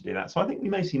looking to do that. So I think we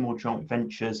may see more joint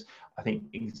ventures. I think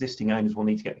existing owners will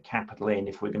need to get the capital in.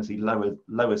 If we're going to see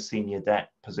lower senior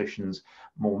debt positions,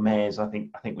 more mezz, I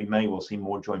think we may well see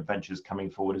more joint ventures coming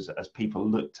forward as people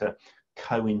look to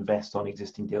co-invest on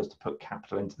existing deals to put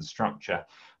capital into the structure,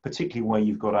 particularly where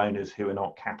you've got owners who are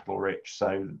not capital rich,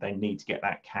 so they need to get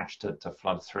that cash to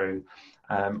flood through.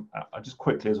 I just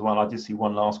quickly as well, I did see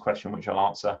one last question which I'll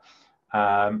answer,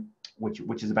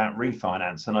 which is about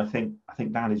refinance, and I think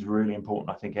that is really important.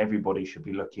 I think everybody should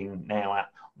be looking now at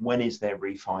when is their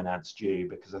refinance due,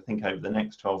 because I think over the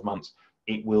next 12 months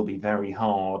it will be very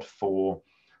hard for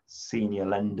senior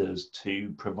lenders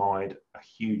to provide a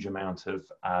huge amount of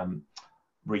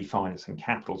refinancing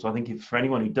capital. So I think for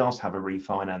anyone who does have a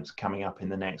refinance coming up in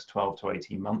the next 12 to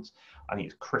 18 months, I think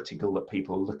it's critical that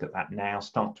people look at that now,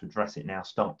 start to address it now,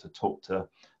 start to talk to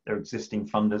their existing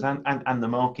funders and the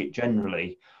market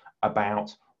generally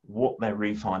about what their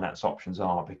refinance options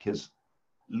are, because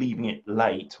leaving it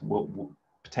late will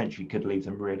potentially could leave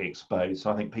them really exposed.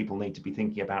 So I think people need to be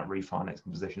thinking about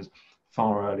refinancing positions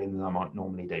far earlier than they might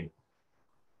normally do.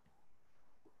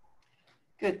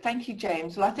 Good, thank you,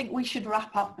 James. Well, I think we should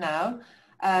wrap up now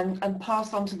and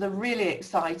pass on to the really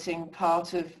exciting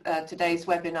part of today's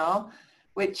webinar,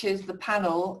 which is the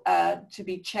panel to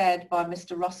be chaired by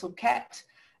Mr. Russell Kett,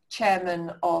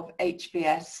 Chairman of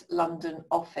HBS London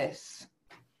Office.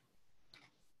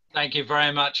 Thank you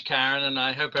very much, Karen, and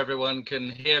I hope everyone can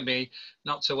hear me.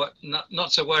 Not so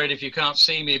worried if you can't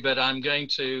see me, but I'm going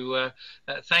to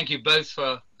thank you both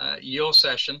for your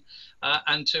session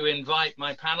and to invite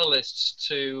my panelists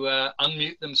to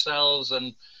unmute themselves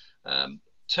and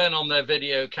turn on their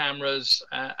video cameras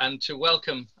and to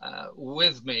welcome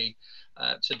with me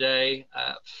today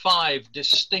 5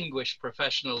 distinguished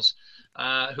professionals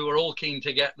who are all keen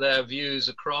to get their views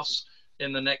across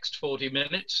in the next 40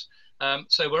 minutes.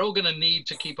 So we're all going to need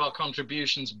to keep our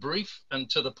contributions brief and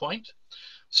to the point,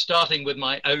 starting with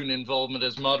my own involvement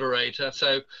as moderator.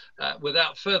 So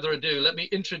without further ado, let me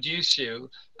introduce you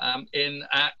in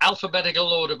alphabetical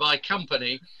order by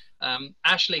company.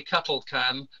 Ashley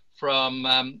Cuttlecam from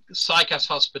Sycas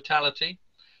Hospitality,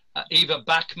 Eva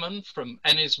Backman from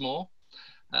Ennismore,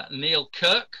 Neil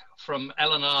Kirk from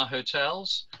L&R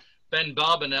Hotels, Ben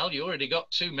Barbanel, you already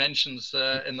got 2 mentions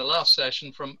in the last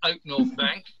session, from Oak North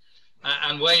Bank,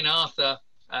 and Wayne Arthur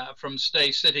from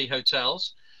Stay City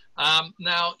Hotels.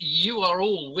 Now, you are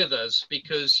all with us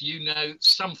because you know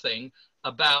something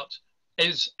about,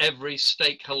 is every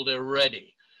stakeholder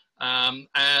ready?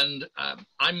 And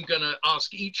I'm going to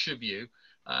ask each of you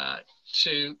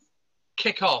to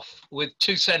kick off with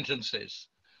 2 sentences,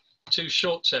 2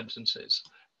 short sentences.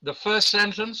 The first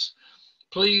sentence,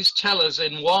 please tell us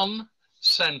in 1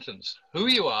 sentence who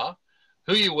you are,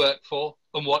 who you work for,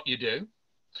 and what you do.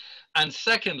 And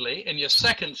secondly, in your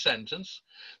second sentence,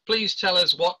 please tell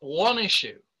us what 1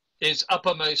 issue is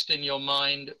uppermost in your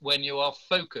mind when you are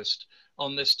focused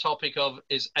on this topic of,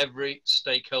 is every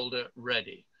stakeholder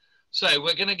ready? So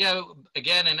we're going to go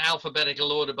again in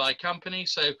alphabetical order by company.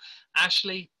 So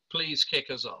Ashley, please kick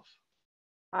us off.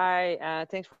 Hi,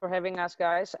 thanks for having us,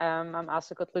 guys. I'm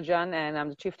Asli Kutlucan, and I'm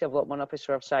the Chief Development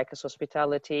Officer of Sycas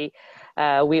Hospitality.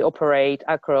 We operate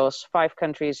across 5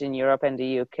 countries in Europe and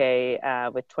the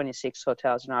UK with 26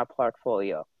 hotels in our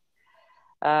portfolio.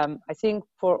 I think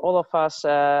for all of us,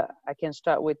 I can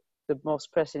start with the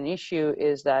most pressing issue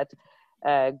is that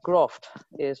growth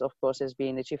is, of course, as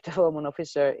being the Chief Development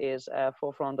Officer, is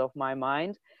forefront of my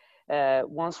mind.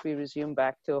 Once we resume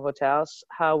back to hotels,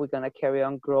 how we're going to carry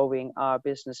on growing our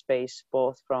business space,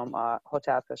 both from a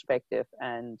hotel perspective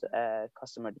and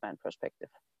customer demand perspective.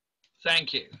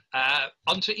 Thank you.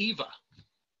 On to Eva.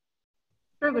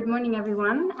 Sure, good morning,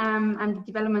 everyone. I'm the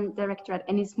Development Director at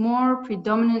Ennismore,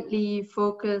 predominantly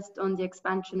focused on the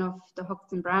expansion of the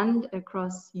Hoxton brand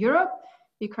across Europe,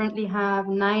 We currently have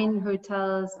 9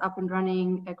 hotels up and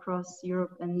running across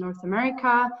Europe and North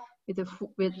America,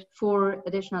 with 4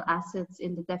 additional assets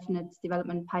in the definite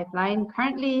development pipeline.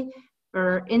 Currently,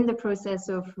 we're in the process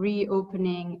of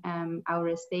reopening our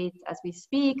estate as we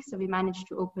speak. So we managed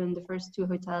to open the first 2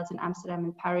 hotels in Amsterdam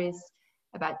and Paris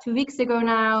about 2 weeks ago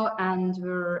now, and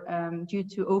we're due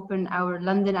to open our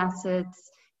London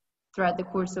assets throughout the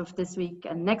course of this week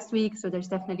and next week. So there's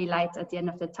definitely light at the end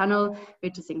of the tunnel,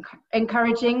 which is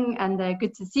encouraging and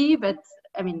good to see. But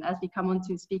I mean, as we come on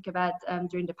to speak about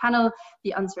during the panel,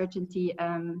 the uncertainty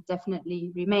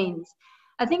definitely remains.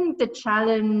 I think the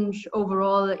challenge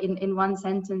overall in one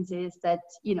sentence is that,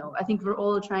 you know, I think we're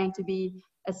all trying to be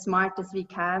as smart as we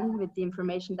can with the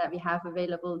information that we have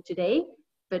available today,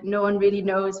 but no one really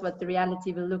knows what the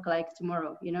reality will look like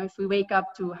tomorrow. You know, if we wake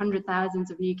up to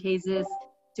 100,000 of new cases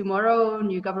tomorrow,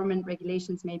 new government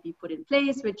regulations may be put in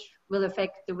place, which will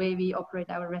affect the way we operate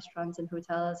our restaurants and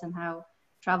hotels and how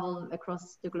travel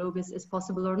across the globe is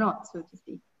possible or not, so to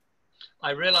speak.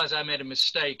 I realize I made a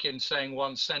mistake in saying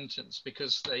one sentence,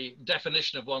 because the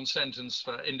definition of one sentence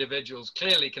for individuals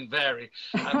clearly can vary.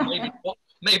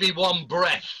 Maybe one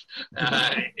breath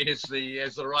is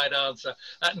the right answer.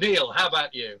 Neil, how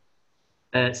about you?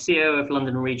 CEO of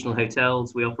London Regional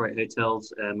Hotels. We operate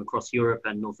hotels across Europe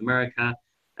and North America.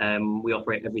 We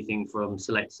operate everything from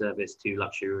select service to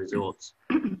luxury resorts.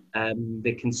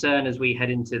 The concern as we head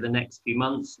into the next few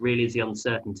months really is the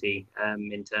uncertainty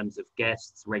in terms of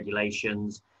guests,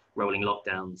 regulations, rolling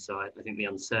lockdowns. So I think the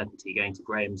uncertainty, going to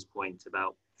Graeme's point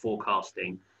about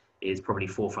forecasting, is probably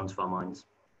forefront of our minds.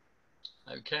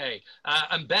 Okay.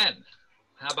 And Ben,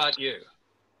 how about you?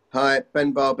 Hi,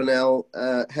 Ben Barbanel,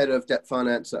 Head of Debt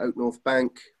Finance at Oak North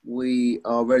Bank. We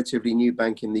are a relatively new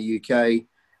bank in the UK.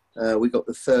 We got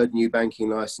the 3rd new banking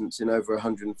licence in over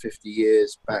 150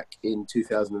 years back in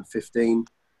 2015,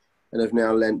 and have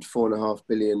now lent £4.5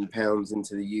 billion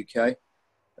into the UK.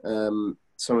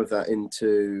 Some of that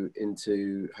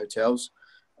into hotels.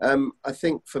 I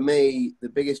think for me, the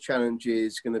biggest challenge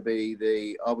is going to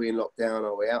be are we in lockdown?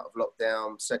 Are we out of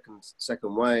lockdown?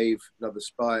 Second wave, another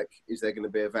spike. Is there going to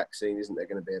be a vaccine? Isn't there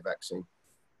going to be a vaccine?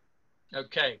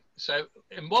 Okay, so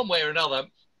in one way or another,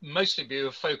 most of you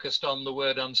are focused on the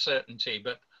word uncertainty,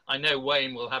 but I know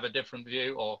Wayne will have a different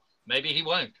view, or maybe he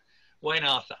won't. Wayne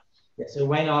Arthur. Yeah, so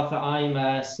Wayne Arthur, I'm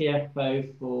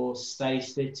CFO for Stay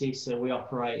City, so we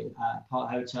operate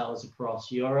part hotels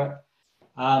across Europe.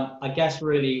 I guess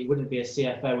really wouldn't be a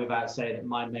CFO without saying that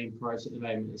my main priority at the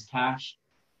moment is cash,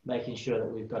 making sure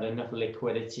that we've got enough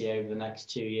liquidity over the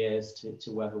next 2 years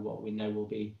to weather what we know will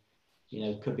be,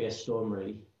 could be a storm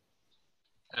really.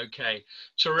 Okay,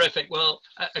 terrific. Well,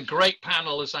 a great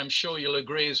panel, as I'm sure you'll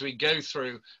agree as we go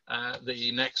through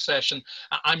the next session.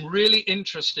 I'm really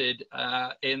interested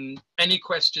in any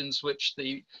questions which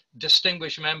the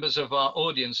distinguished members of our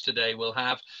audience today will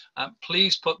have.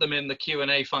 Please put them in the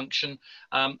Q&A function,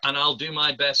 and I'll do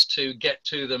my best to get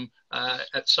to them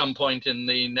at some point in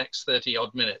the next 30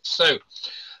 odd minutes. So,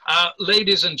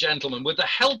 ladies and gentlemen, with the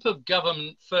help of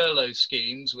government furlough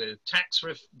schemes, with tax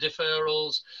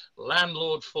deferrals,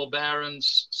 landlord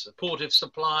forbearance, supportive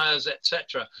suppliers,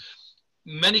 etc.,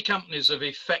 many companies have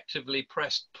effectively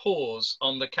pressed pause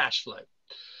on the cash flow.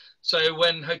 So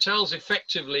when hotels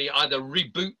effectively either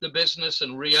reboot the business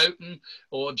and reopen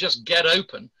or just get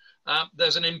open,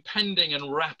 there's an impending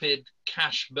and rapid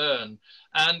cash burn.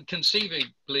 And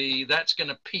conceivably, that's going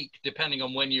to peak, depending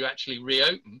on when you actually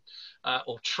reopen,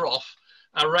 or trough,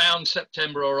 around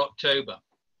September or October.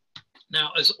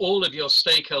 Now, as all of your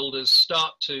stakeholders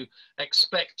start to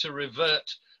expect to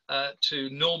revert to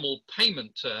normal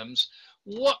payment terms,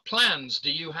 what plans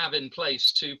do you have in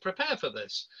place to prepare for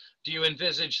this? Do you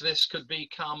envisage this could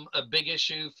become a big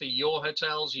issue for your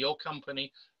hotels, your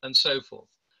company, and so forth?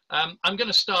 I'm going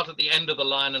to start at the end of the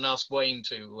line and ask Wayne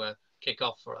to kick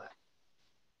off for that.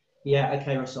 Yeah,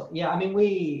 okay, Russell. Yeah, I think,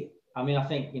 we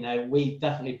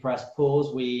definitely pressed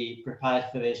pause. We prepared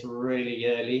for this really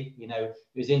early. It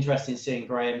was interesting seeing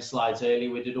Graeme's slides early.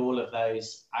 We did all of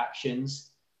those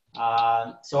actions.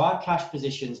 So our cash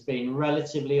position's been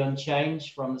relatively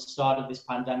unchanged from the start of this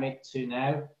pandemic to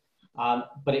now,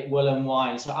 but it will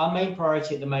unwind. So our main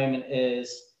priority at the moment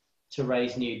is to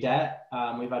raise new debt.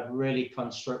 We've had really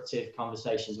constructive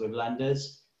conversations with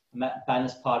lenders. I met Ben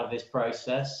as part of this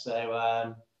process.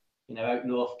 So, Oak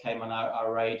North came on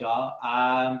our radar,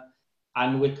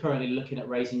 and we're currently looking at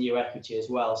raising new equity as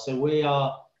well. So we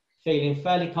are feeling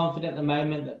fairly confident at the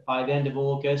moment that by the end of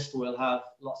August, we'll have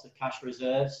lots of cash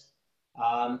reserves.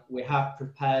 We have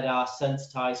prepared our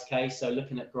sensitized case. So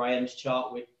looking at Graeme's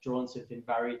chart, we've drawn something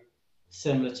very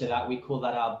similar to that. We call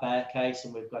that our bear case,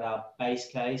 and we've got our base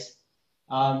case.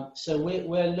 So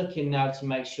we're looking now to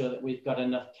make sure that we've got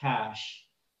enough cash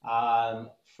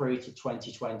through to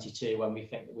 2022, when we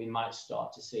think that we might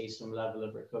start to see some level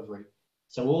of recovery.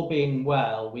 So all being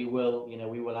well, we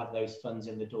will have those funds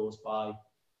in the doors by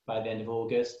the end of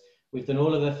August. We've done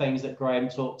all of the things that Graeme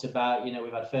talked about. We've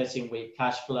had 13-week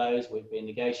cash flows. We've been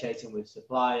negotiating with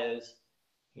suppliers.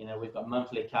 We've got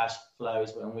monthly cash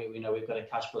flows, and we've got a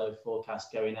cash flow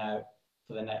forecast going out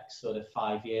for the next sort of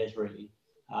 5 years, really.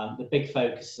 The big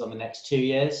focus is on the next 2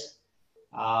 years.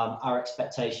 Our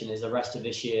expectation is the rest of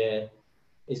this year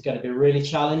is going to be really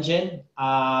challenging.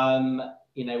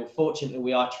 Fortunately,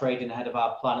 we are trading ahead of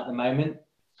our plan at the moment,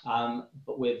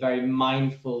 but we're very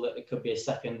mindful that there could be a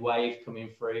second wave coming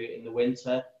through in the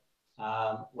winter,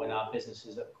 when our business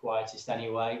is at the quietest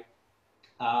anyway.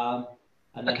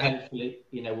 And then hopefully,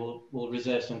 we'll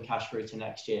reserve some cash through to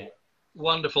next year.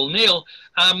 Wonderful. Neil,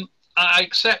 I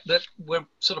accept that we're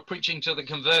sort of preaching to the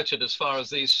converted as far as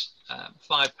these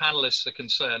 5 panelists are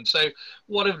concerned. So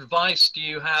what advice do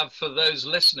you have for those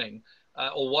listening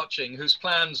or watching whose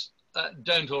plans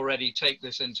don't already take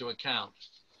this into account?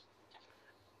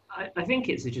 I think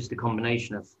it's just a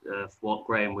combination of what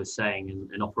Graeme was saying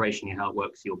and operationally how it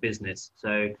works for your business.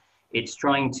 So it's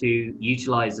trying to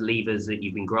utilize the levers that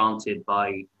you've been granted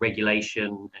by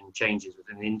regulation and changes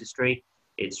within the industry.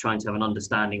 It's trying to have an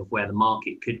understanding of where the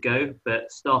market could go,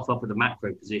 but start off with a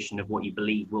macro position of what you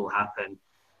believe will happen.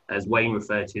 As Wayne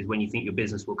referred to, is when you think your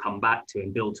business will come back to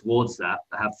and build towards that,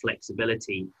 but have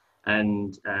flexibility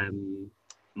and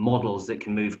models that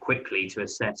can move quickly to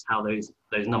assess how those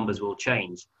numbers will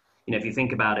change. If you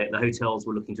think about it, the hotels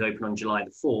were looking to open on July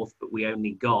the 4th, but we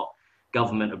only got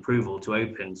government approval to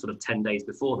open sort of 10 days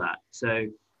before that. So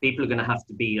people are going to have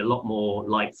to be a lot more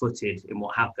light-footed in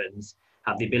what happens,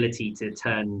 have the ability to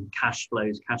turn cash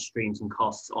flows, cash streams and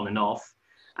costs on and off,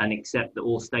 and accept that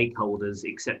all stakeholders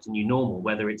accept a new normal,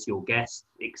 whether it's your guests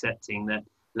accepting that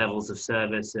levels of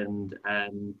service and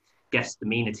guest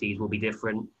amenities will be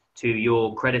different, to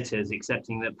your creditors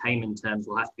accepting that payment terms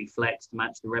will have to be flexed to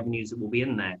match the revenues that will be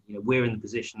in there. We're in the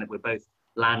position that we're both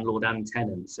landlord and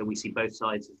tenant, so we see both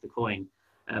sides of the coin.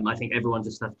 I think everyone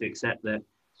just has to accept that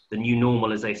the new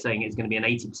normal, as they're saying, is going to be an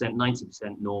 80%,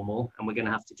 90% normal, and we're going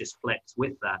to have to just flex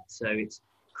with that. So it's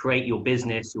create your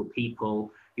business, your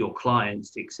people, your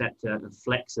clients to accept a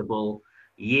flexible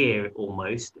year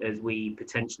almost, as we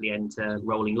potentially enter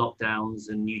rolling lockdowns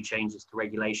and new changes to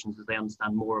regulations as they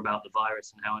understand more about the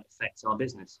virus and how it affects our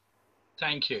business.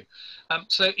 Thank you.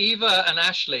 So Eva and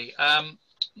Ashley,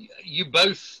 you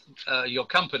both, your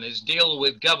companies, deal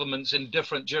with governments in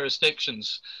different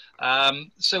jurisdictions.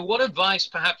 So what advice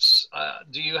perhaps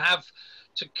do you have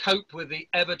to cope with the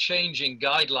ever-changing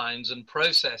guidelines and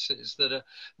processes that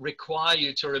require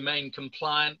you to remain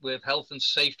compliant with health and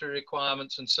safety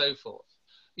requirements and so forth?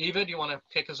 Eva, do you want to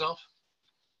kick us off?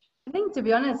 I think, to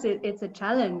be honest, it's a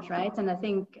challenge, right? And I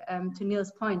think, to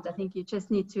Neil's point, I think you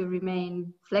just need to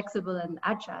remain flexible and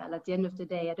agile at the end of the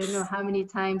day. I don't know how many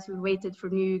times we waited for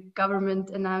new government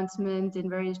announcement in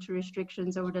various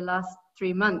jurisdictions over the last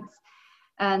 3 months.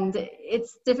 And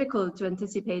it's difficult to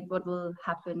anticipate what will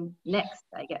happen next,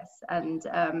 I guess. And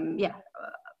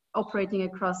operating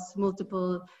across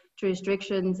multiple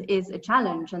jurisdictions is a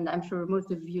challenge, and I'm sure most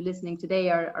of you listening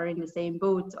today are in the same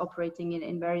boat, operating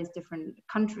in various different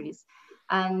countries.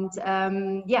 And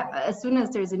as soon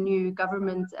as there's a new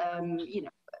government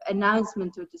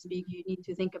announcement, so to speak, you need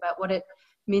to think about what it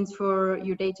means for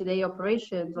your day-to-day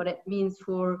operations, what it means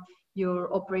for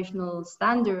your operational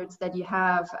standards that you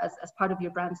have as part of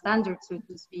your brand standards, so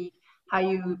to speak, how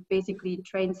you basically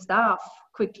train staff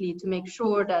quickly to make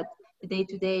sure that the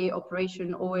day-to-day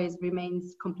operation always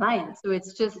remains compliant. So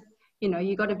it's just,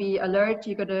 you got to be alert,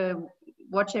 you got to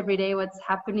watch every day what's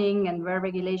happening and where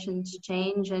regulations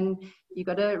change, and you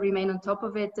got to remain on top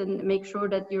of it and make sure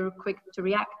that you're quick to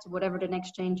react to whatever the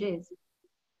next change is.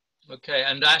 Okay,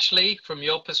 and Ashley, from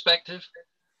your perspective?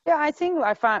 Yeah, I think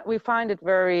we find it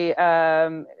very,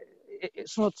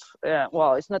 it's not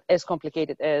as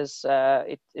complicated as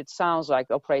it sounds like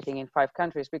operating in 5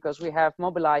 countries, because we have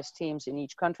mobilized teams in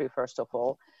each country, first of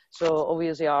all. So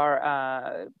obviously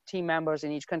our team members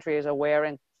in each country is aware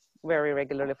and very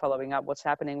regularly following up what's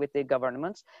happening with the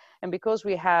governments. And because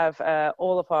we have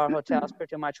all of our hotels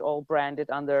pretty much all branded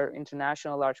under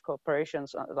international large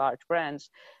corporations, large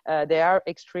brands, they are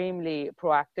extremely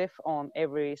proactive on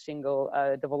every single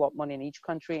development in each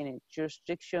country and in each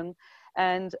jurisdiction.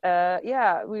 And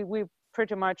we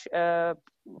pretty much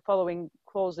following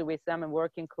closely with them and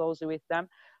working closely with them.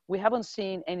 We haven't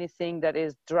seen anything that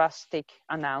is drastic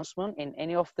announcement in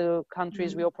any of the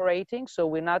countries we're operating. So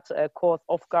we're not caught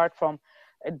off guard from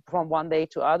from one day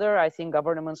to other. I think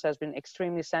governments has been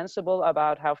extremely sensible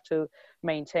about how to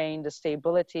maintain the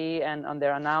stability and on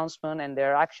their announcement and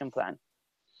their action plan.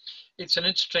 It's an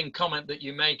interesting comment that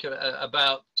you make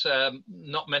about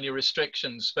not many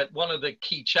restrictions, but one of the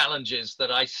key challenges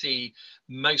that I see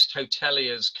most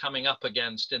hoteliers coming up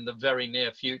against in the very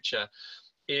near future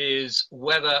is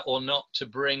whether or not to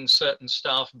bring certain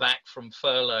staff back from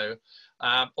furlough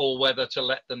or whether to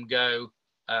let them go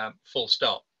full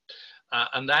stop.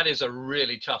 And that is a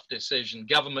really tough decision.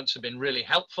 Governments have been really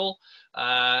helpful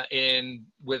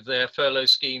with their furlough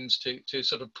schemes to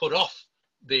sort of put off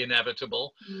the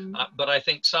inevitable. But I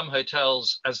think some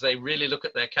hotels, as they really look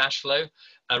at their cash flow,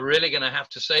 are really going to have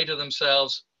to say to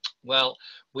themselves, well,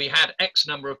 we had X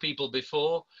number of people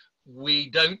before. We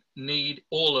don't need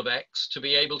all of X to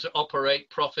be able to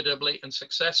operate profitably and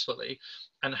successfully.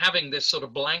 And having this sort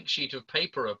of blank sheet of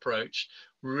paper approach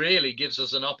really gives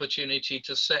us an opportunity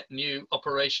to set new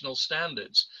operational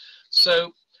standards.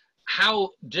 So how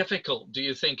difficult do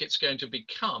you think it's going to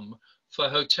become for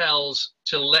hotels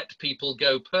to let people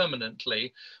go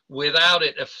permanently without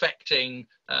it affecting,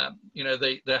 you know,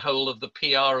 the whole of the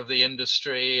PR of the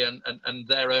industry and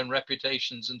their own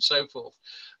reputations and so forth?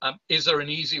 Is there an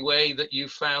easy way that you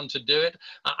found to do it?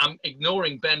 I'm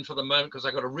ignoring Ben for the moment because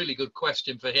I got a really good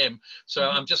question for him. So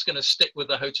I'm just going to stick with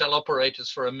the hotel operators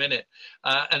for a minute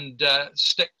and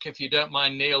stick, if you don't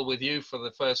mind, Neil, with you for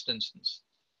the first instance.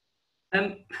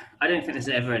 I don't think there's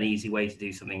ever an easy way to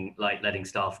do something like letting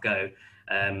staff go,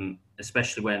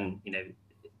 especially when, you know,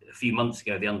 a few months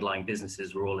ago, the underlying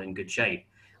businesses were all in good shape.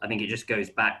 I think it just goes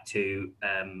back to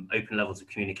open levels of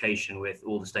communication with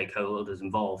all the stakeholders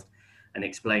involved and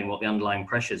explain what the underlying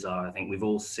pressures are. I think we've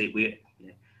all seen,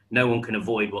 no one can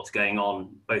avoid what's going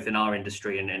on, both in our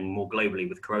industry and more globally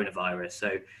with coronavirus.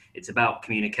 So it's about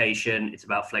communication, it's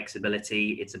about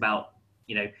flexibility, it's about,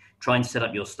 you know, trying to set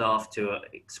up your staff to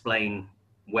explain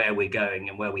where we're going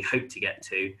and where we hope to get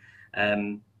to,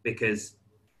 because,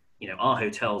 you know, our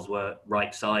hotels were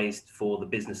right-sized for the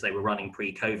business they were running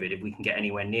pre-COVID. If we can get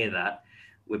anywhere near that,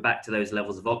 we're back to those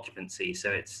levels of occupancy. So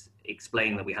it's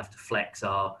explain that we have to flex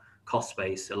our cost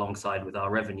base alongside with our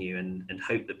revenue and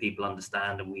hope that people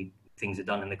understand and things are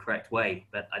done in the correct way.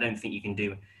 But I don't think you can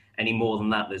do any more than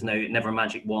that. There's never a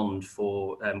magic wand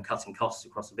for cutting costs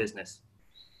across the business.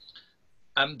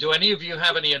 Do any of you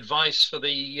have any advice for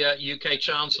the UK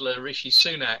Chancellor, Rishi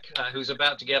Sunak, who's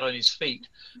about to get on his feet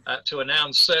to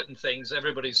announce certain things?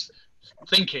 Everybody's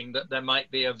thinking that there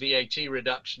might be a VAT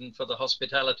reduction for the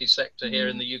hospitality sector here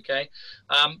in the UK.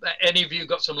 Any of you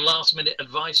got some last minute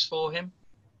advice for him?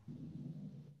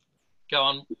 Go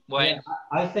on, Wayne. Yeah,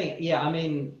 I think, yeah, I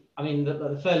mean,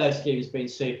 the furlough scheme has been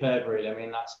superb, really. I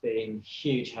mean, that's been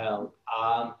huge help.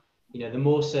 You know, the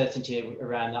more certainty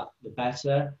around that, the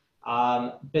better.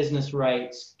 Business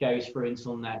rates go through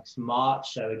until next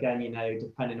March. So again, you know,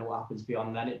 depending on what happens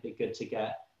beyond then, it'd be good to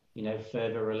get, you know,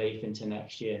 further relief into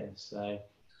next year. So,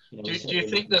 you know, do you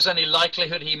think there's any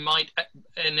likelihood he might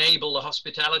enable the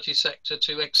hospitality sector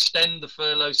to extend the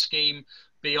furlough scheme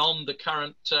beyond the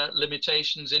current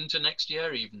limitations into next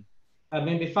year even? I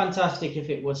mean, it'd be fantastic if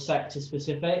it was sector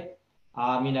specific.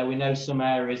 You know, we know some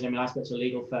areas, I mean, I spoke to a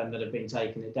legal firm that have been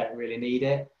taken that don't really need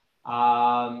it.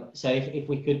 So if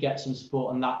we could get some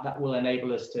support on that, that will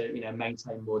enable us to, you know,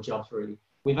 maintain more jobs really.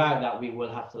 Without that, we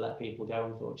will have to let people go,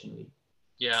 unfortunately.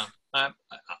 Yeah.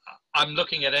 I'm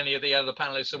looking at any of the other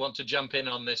panelists who want to jump in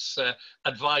on this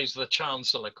advise the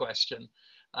Chancellor question.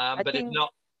 But if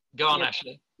not, go on,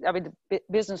 Ashley. I mean, the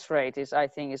business rate is, I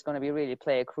think, is going to be really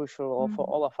play a crucial role for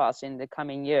all of us in the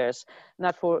coming years.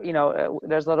 Not for, you know,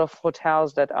 there's a lot of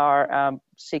hotels that are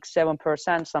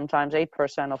 6-7%, sometimes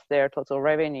 8% of their total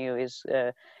revenue is,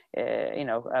 you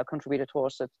know, contributed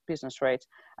towards the business rate.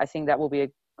 I think that will be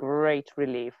a great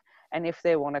relief. And if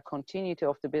they want to continue to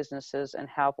offer the businesses and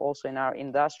help also in our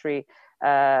industry,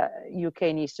 UK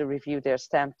needs to review their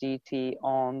stamp duty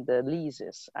on the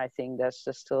leases. I think that's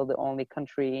still the only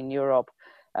country in Europe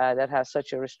that has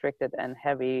such a restricted and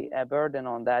heavy burden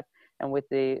on that. And with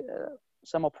the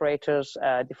some operators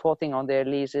defaulting on their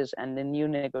leases and the new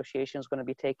negotiations going to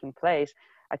be taking place,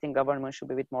 I think government should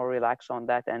be a bit more relaxed on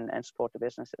that and support the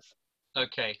businesses.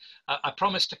 Okay, I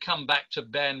promised to come back to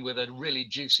Ben with a really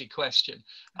juicy question,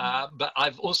 but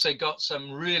I've also got some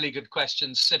really good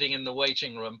questions sitting in the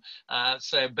waiting room.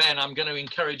 So Ben, I'm going to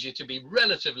encourage you to be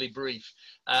relatively brief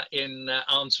in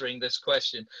answering this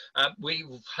question. We've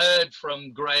heard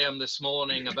from Graeme this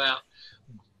morning about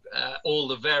all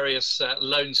the various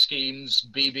loan schemes,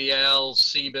 BBL,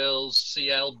 CBILS,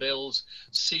 CL bills,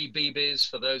 CBBs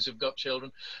for those who've got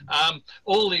children,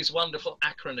 all these wonderful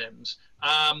acronyms.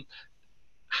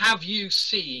 Have you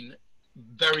seen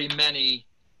very many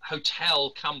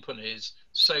hotel companies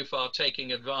so far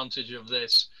taking advantage of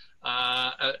this,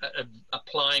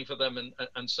 applying for them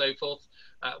and so forth.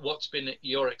 What's been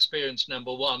your experience,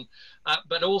 number one?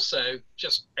 But also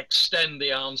just extend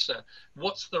the answer.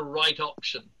 What's the right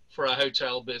option for a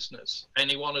hotel business?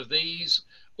 Any one of these,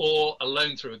 or a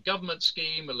loan through a government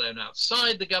scheme, a loan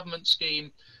outside the government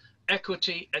scheme,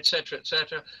 equity, etc.,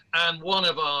 etc. And one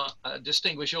of our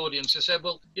distinguished audiences said,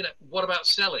 well, you know, what about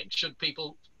selling? Should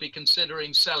people be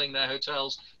considering selling their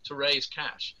hotels to raise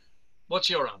cash? What's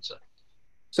your answer?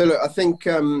 So look, I think,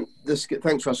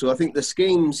 thanks Russell, I think the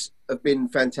schemes have been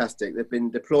fantastic. They've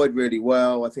been deployed really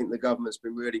well. I think the government's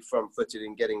been really front-footed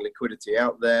in getting liquidity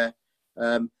out there.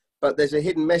 But there's a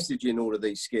hidden message in all of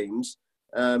these schemes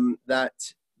that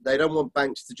they don't want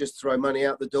banks to just throw money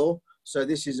out the door. So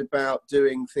this is about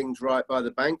doing things right by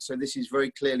the bank. So this is very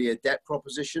clearly a debt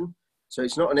proposition. So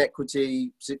it's not an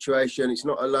equity situation. It's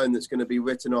not a loan that's going to be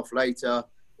written off later.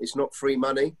 It's not free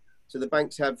money. So the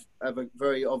banks have a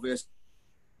very obvious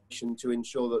to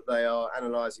ensure that they are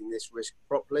analysing this risk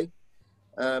properly.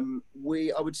 I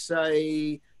would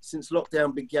say, since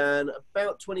lockdown began,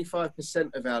 about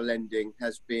 25% of our lending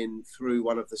has been through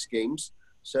one of the schemes.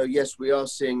 So yes, we are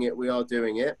seeing it, we are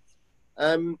doing it.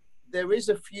 There is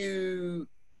a few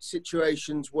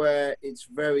situations where it's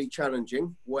very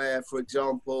challenging, where, for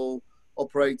example,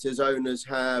 operators, owners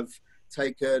have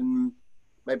taken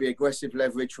maybe aggressive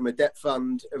leverage from a debt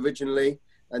fund originally,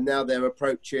 and now they're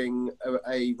approaching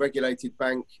a regulated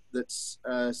bank that's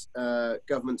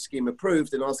government scheme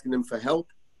approved and asking them for help.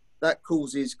 That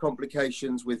causes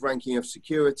complications with ranking of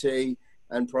security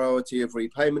and priority of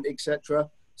repayment, etc.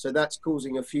 So that's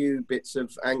causing a few bits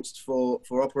of angst for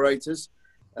operators.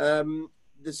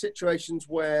 The situations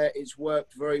where it's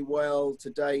worked very well to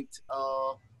date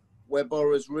are where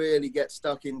borrowers really get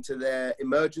stuck into their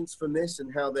emergence from this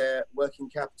and how their working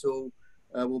capital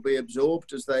will be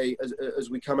absorbed as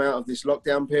we come out of this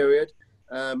lockdown period,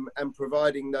 and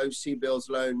providing those CBILS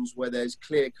loans where there's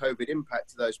clear COVID impact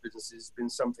to those businesses has been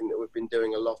something that we've been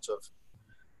doing a lot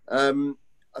of.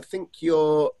 I think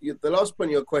the last point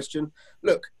of your question,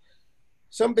 look,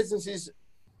 some businesses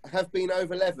have been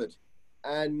over-levered,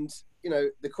 and you know,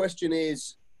 the question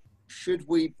is, should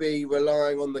we be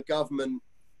relying on the government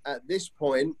at this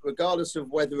point, regardless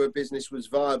of whether a business was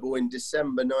viable in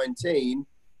December 19,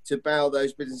 to bail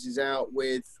those businesses out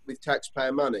with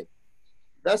taxpayer money?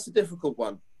 That's a difficult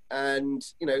one. And,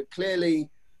 you know,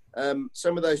 clearly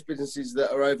some of those businesses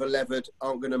that are over-levered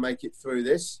aren't going to make it through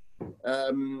this.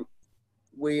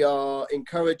 We are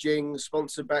encouraging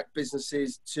sponsor-backed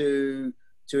businesses to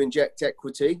inject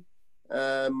equity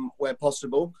where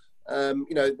possible. You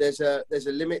know, there's a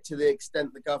limit to the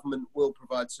extent the government will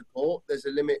provide support. There's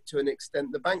a limit to an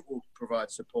extent the bank will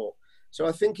provide support. So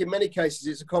I think in many cases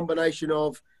it's a combination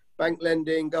of bank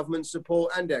lending, government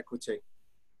support, and equity.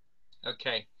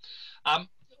 Okay.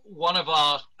 One of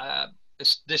our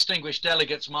distinguished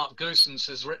delegates, Mark Goossens,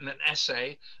 has written an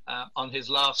essay on his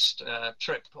last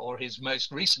trip, or his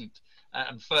most recent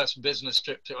and first business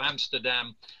trip to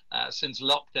Amsterdam since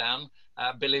lockdown.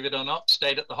 Believe it or not,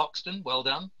 stayed at the Hoxton. Well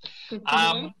done.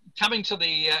 Coming to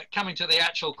the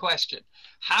actual question,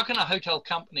 how can a hotel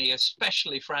company,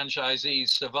 especially franchisees,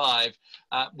 survive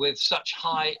with such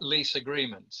high lease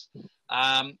agreements?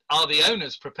 Are the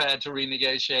owners prepared to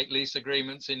renegotiate lease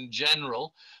agreements in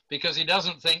general? Because he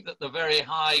doesn't think that the very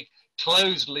high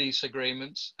closed lease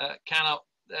agreements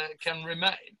can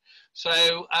remain.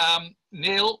 So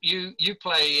Neil, you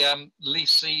play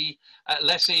lessee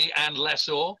and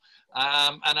lessor.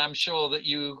 And I'm sure that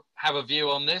you have a view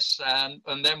on this, and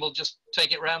then we'll just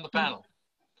take it around the panel.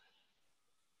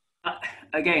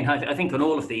 Again, I think on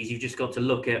all of these, you've just got to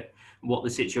look at what the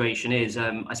situation is.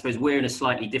 I suppose we're in a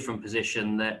slightly different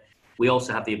position that we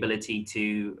also have the ability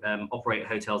to operate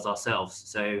hotels ourselves.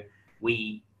 So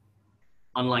we,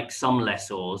 unlike some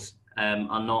lessors,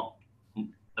 are not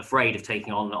afraid of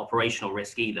taking on the operational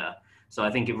risk either. So I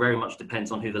think it very much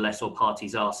depends on who the lessor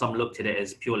parties are. Some looked at it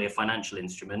as purely a financial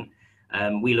instrument.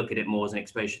 We look at it more as an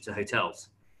exposure to hotels.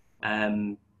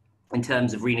 In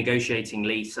terms of renegotiating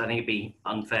lease, I think it'd be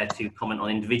unfair to comment on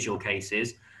individual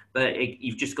cases, but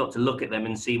you've just got to look at them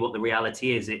and see what the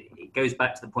reality is. It goes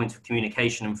back to the point of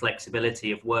communication and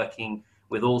flexibility of working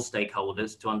with all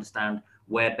stakeholders to understand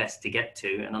where best to get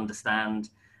to and understand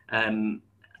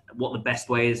what the best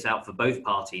way is out for both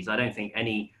parties. I don't think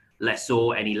any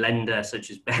lessor, any lender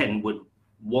such as Ben would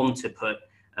want to put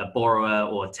a borrower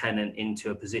or a tenant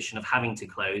into a position of having to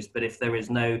close. But if there is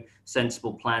no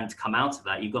sensible plan to come out of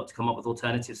that, you've got to come up with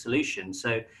alternative solutions.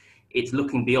 So it's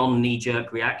looking beyond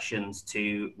knee-jerk reactions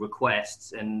to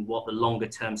requests and what the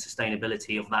longer-term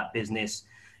sustainability of that business,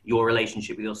 your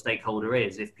relationship with your stakeholder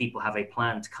is. If people have a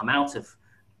plan to come out of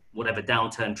whatever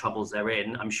downturn troubles they're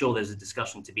in, I'm sure there's a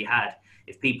discussion to be had.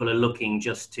 If people are looking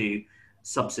just to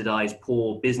subsidize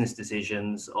poor business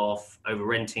decisions of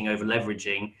over-renting,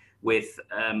 over-leveraging with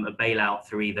a bailout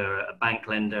through either a bank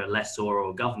lender, a lessor, or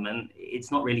a government,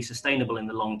 it's not really sustainable in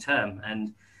the long term.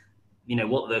 And, you know,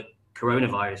 what the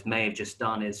coronavirus may have just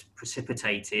done is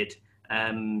precipitated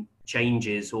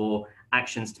changes or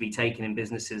actions to be taken in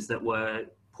businesses that were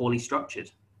poorly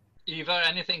structured. Eva,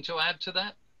 anything to add to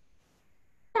that?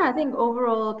 Yeah, I think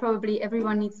overall, probably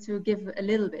everyone needs to give a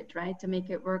little bit, right, to make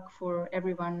it work for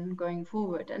everyone going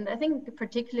forward. And I think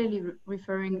particularly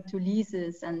referring to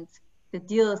leases and the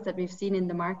deals that we've seen in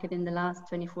the market in the last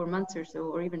 24 months or so,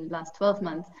 or even the last 12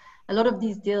 months, a lot of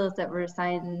these deals that were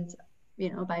signed,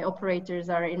 you know, by operators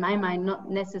are, in my mind, not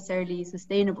necessarily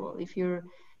sustainable. If you're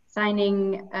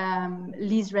signing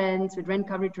lease rents with rent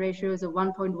coverage ratios of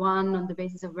 1.1 on the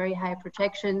basis of very high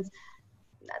projections,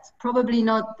 that's probably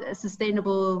not a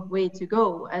sustainable way to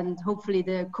go. And hopefully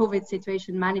the COVID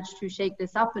situation managed to shake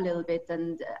this up a little bit,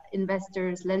 and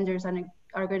investors, lenders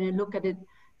are going to look at it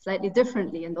slightly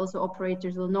differently, and also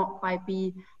operators will not quite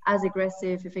be as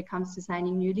aggressive if it comes to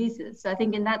signing new leases. So I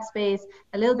think in that space,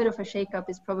 a little bit of a shake-up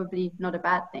is probably not a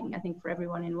bad thing, I think, for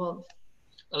everyone involved.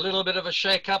 A little bit of a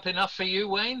shake-up enough for you,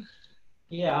 Wayne?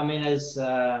 Yeah, I mean, as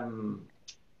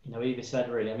you know, Eva said,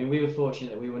 really, I mean, we were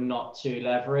fortunate that we were not too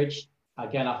leveraged.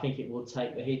 Again, I think it will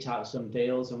take the heat out of some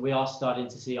deals, and we are starting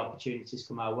to see opportunities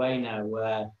come our way now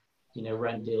where, you know,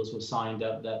 rent deals were signed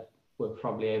up that were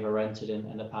probably over rented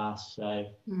in the past. So I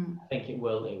think it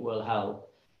will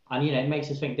help. And, you know, it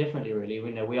makes us think differently, really.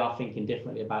 We know we are thinking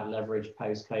differently about leverage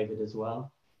post-COVID as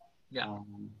well. Yeah.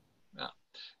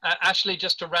 Ashley,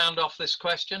 just to round off this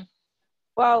question.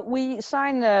 Well, we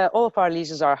sign, all of our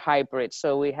leases are hybrid.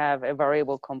 So we have a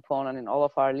variable component in all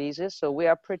of our leases. So we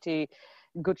are pretty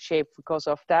good shape because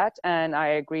of that. And I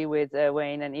agree with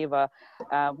Wayne and Eva.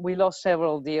 We lost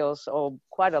several deals, or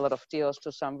quite a lot of deals,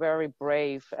 to some very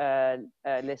brave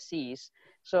lessees.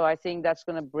 So I think that's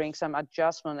going to bring some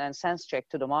adjustment and sense check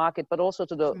to the market, but also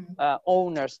to the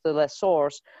owners, the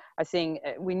lessors. I think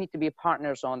we need to be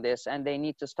partners on this, and they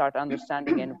need to start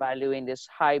understanding and valuing this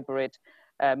hybrid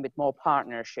with more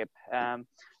partnership.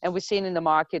 And we've seen in the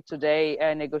market today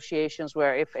negotiations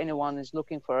where if anyone is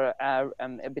looking for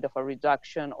a bit of a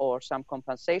reduction or some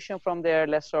compensation from their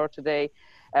lessor today,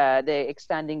 they're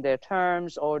extending their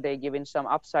terms, or they're giving some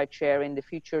upside share in the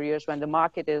future years when the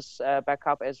market is back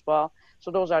up as well. So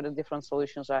those are the different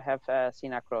solutions I have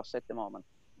seen across at the moment.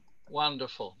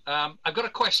 Wonderful. I've got a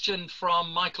question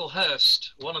from Michael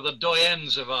Hurst, one of the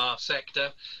doyens of our sector.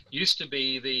 Used to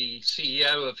be the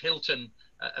CEO of Hilton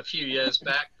a few years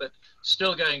back, but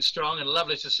still going strong, and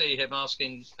lovely to see him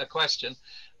asking a question.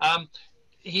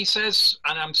 He says,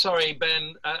 and I'm sorry,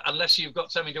 Ben, unless you've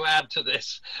got something to add to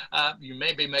this, you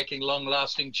may be making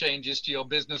long-lasting changes to your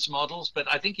business models, but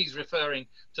I think he's referring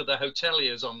to the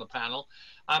hoteliers on the panel.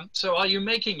 So are you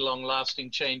making long-lasting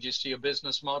changes to your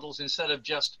business models instead of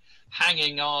just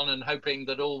hanging on and hoping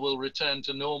that all will return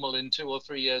to normal in 2 or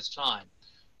 3 years' time?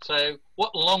 So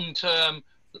what long-term,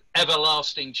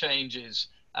 everlasting changes?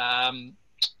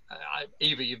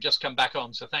 Eva, you've just come back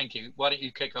on, so thank you. Why don't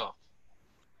you kick off?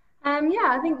 Yeah,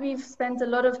 I think we've spent a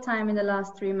lot of time in the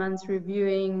last 3 months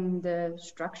reviewing the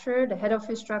structure, the head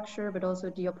office structure, but also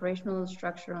the operational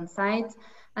structure on site.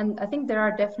 And I think there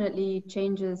are definitely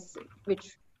changes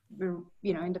which we're,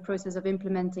 you know, in the process of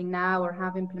implementing now, or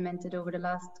have implemented over the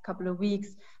last couple of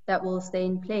weeks, that will stay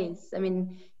in place. I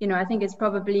mean, you know, I think it's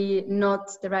probably not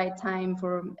the right time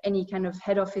for any kind of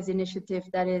head office initiative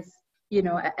that is, you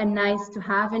know, a nice to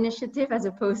have initiative, as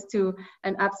opposed to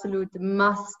an absolute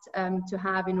must to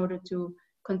have in order to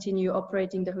continue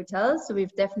operating the hotels. So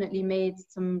we've definitely made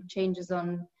some changes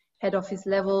on head office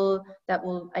level that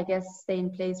will, I guess, stay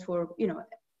in place for, you know,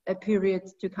 a period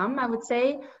to come, I would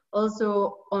say.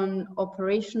 Also on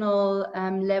operational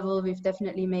level, we've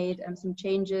definitely made some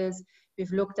changes.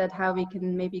 We've looked at how we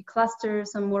can maybe cluster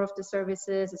some more of the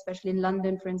services, especially in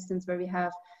London, for instance, where we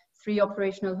have 3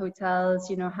 operational hotels.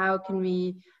 You know, how can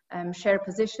we share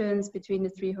positions between the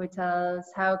 3 hotels?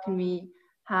 How can we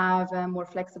have more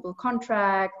flexible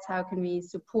contracts? How can we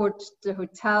support the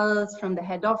hotels from the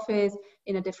head office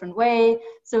in a different way?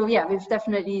 So yeah, we've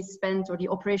definitely spent, or the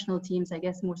operational teams, I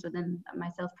guess, more so than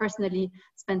myself personally,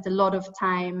 spent a lot of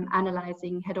time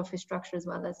analyzing head office structure as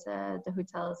well as the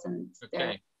hotels and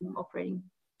their operating.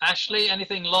 Ashley,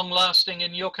 anything long lasting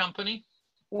in your company?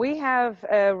 We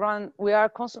are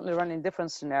constantly running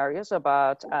different scenarios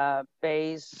about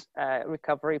base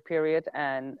recovery period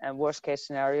and worst case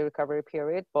scenario recovery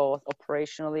period, both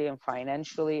operationally and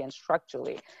financially and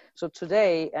structurally. So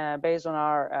today, based on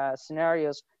our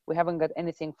scenarios, we haven't got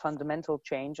anything fundamental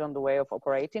change on the way of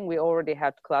operating. We already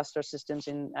had cluster systems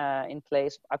in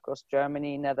place across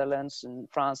Germany, Netherlands, and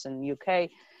France and UK.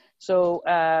 So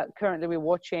currently we're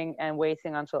watching and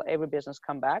waiting until every business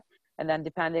come back. And then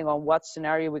depending on what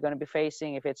scenario we're going to be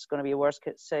facing, if it's going to be a worst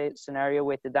case scenario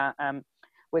with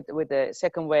the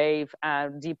second wave,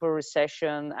 deeper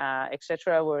recession,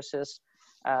 etc., versus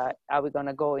are we going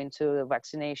to go into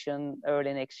vaccination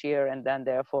early next year and then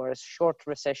therefore a short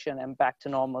recession and back to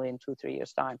normal in 2-3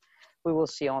 years time? We will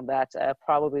see on that.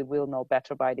 Probably we'll know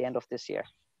better by the end of this year.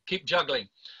 Keep juggling.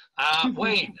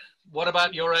 Wayne, what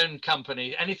about your own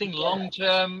company? Anything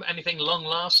long-term, anything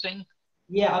long-lasting?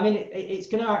 Yeah, I mean, it's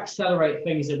going to accelerate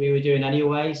things that we were doing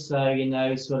anyway. So, you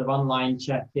know, sort of online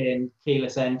check-in,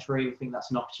 keyless entry. We think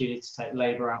that's an opportunity to take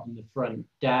labour out on the front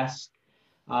desk.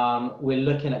 We're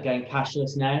looking at going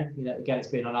cashless now. You know, again, it's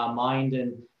been on our mind,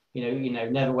 and you know,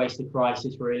 never waste a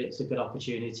crisis. Really, it's a good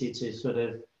opportunity to sort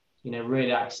of, you know,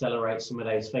 really accelerate some of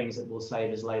those things that will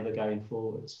save us labour going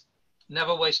forwards.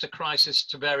 Never waste a crisis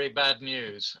to very bad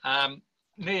news.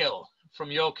 Neil, from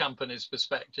your company's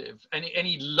perspective,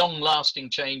 any long-lasting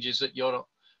changes that you're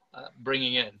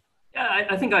bringing in? Yeah,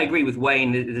 I think I agree with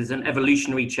Wayne. There's an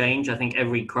evolutionary change. I think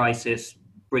every crisis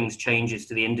brings changes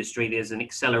to the industry. There's an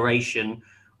acceleration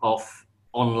of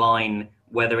online,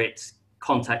 whether it's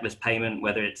contactless payment,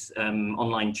 whether it's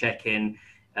online check-in,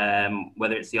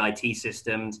 whether it's the IT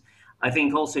systems. I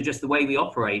think also just the way we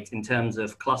operate in terms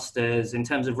of clusters, in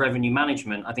terms of revenue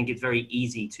management. I think it's very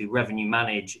easy to revenue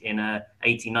manage in a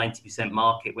 80-90%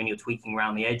 market when you're tweaking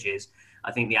around the edges.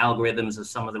 I think the algorithms of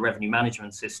some of the revenue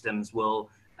management systems will,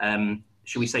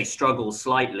 should we say, struggle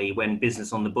slightly when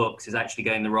business on the books is actually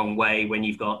going the wrong way, when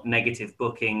you've got negative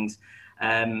bookings.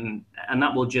 And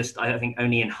that will just, I think,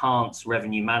 only enhance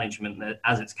revenue management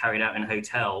as it's carried out in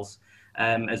hotels,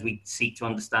 as we seek to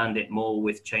understand it more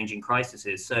with changing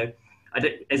crises. So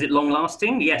is it long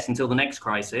lasting? Yes, until the next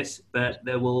crisis, but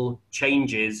there will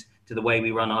changes to the way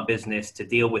we run our business to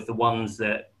deal with the ones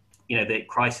that, you know, the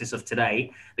crisis of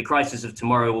today. The crisis of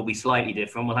tomorrow will be slightly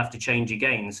different. We'll have to change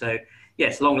again. So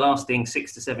yes, long lasting,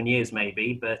 6 to 7 years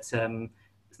maybe, but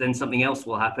then something else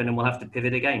will happen and we'll have to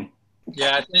pivot again.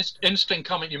 Yeah, it's an interesting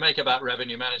comment you make about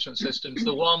revenue management systems.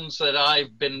 The ones that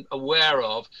I've been aware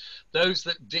of, those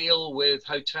that deal with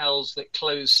hotels that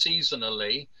close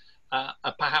seasonally,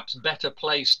 are perhaps better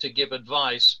placed to give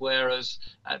advice, whereas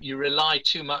you rely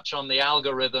too much on the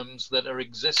algorithms that are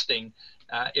existing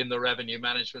in the revenue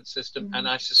management system, and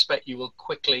I suspect you will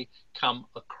quickly come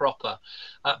a cropper.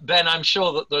 Ben, I'm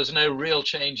sure that there's no real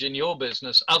change in your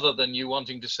business other than you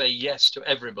wanting to say yes to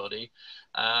everybody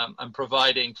and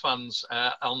providing funds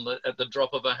at the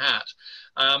drop of a hat.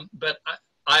 But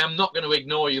I am not going to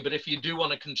ignore you, but if you do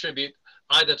want to contribute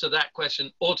either to that question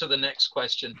or to the next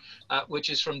question, which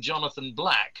is from Jonathan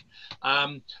Black,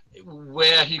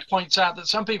 where he points out that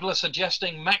some people are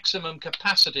suggesting maximum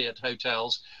capacity at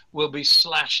hotels will be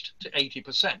slashed to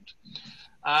 80%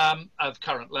 of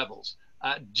current levels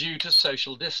due to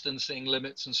social distancing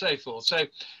limits and so forth. So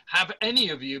have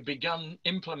any of you begun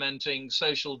implementing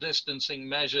social distancing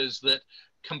measures that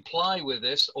comply with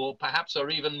this, or perhaps are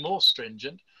even more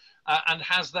stringent? And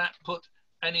has that put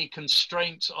any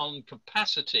constraints on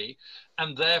capacity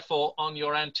and therefore on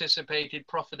your anticipated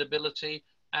profitability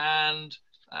and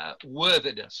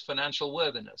worthiness, financial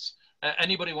worthiness?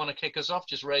 Anybody want to kick us off?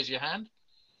 Just raise your hand.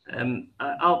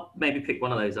 I'll maybe pick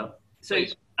one of those up. So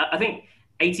please. I think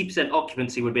 80%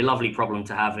 occupancy would be a lovely problem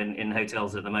to have in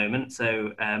hotels at the moment.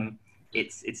 So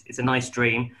it's a nice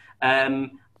dream.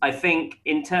 I think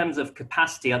in terms of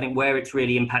capacity, I think where it's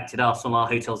really impacted us on our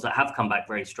hotels that have come back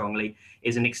very strongly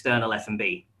is an external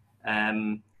F&B.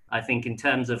 I think in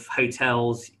terms of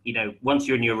hotels, you know, once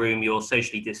you're in your room, you're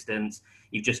socially distanced.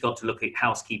 You've just got to look at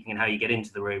housekeeping and how you get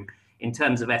into the room. In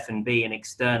terms of F&B and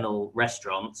external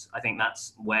restaurants, I think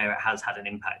that's where it has had an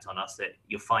impact on us, that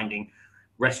you're finding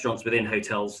restaurants within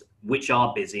hotels which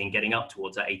are busy and getting up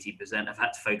towards that 80% have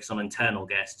had to focus on internal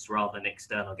guests rather than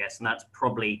external guests. And that's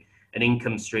probably an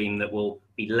income stream that will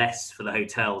be less for the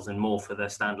hotels and more for the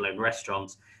standalone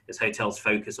restaurants, as hotels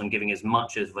focus on giving as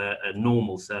much of a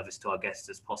normal service to our guests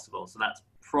as possible. So that's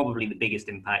probably the biggest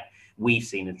impact we've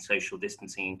seen in social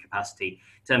distancing and capacity.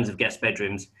 In terms of guest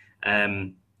bedrooms,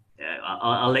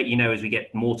 I'll let you know as we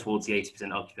get more towards the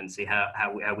 80% occupancy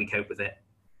how we cope with it.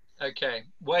 Okay,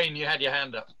 Wayne, you had your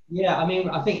hand up. Yeah, I mean,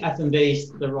 I think F&B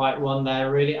is the right one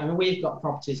there, really. I mean, we've got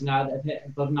properties now that have hit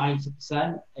above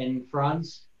 90% in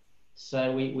France.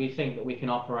 So we think that we can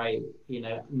operate, you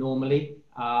know, normally.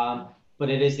 But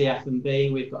it is the F&B.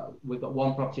 We've got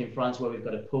one property in France where we've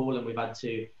got a pool, and we've had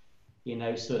to, you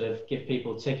know, sort of give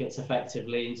people tickets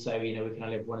effectively. And so, you know, we can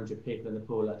only have 100 people in the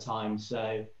pool at a time.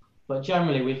 So, but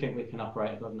generally we think we can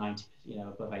operate above 90, you know,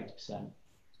 above 80%.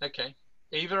 Okay.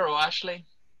 Eva or Ashley?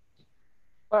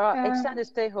 For extended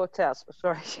stay hotels,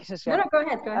 sorry. No, go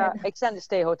ahead, go ahead. Extended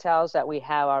stay hotels that we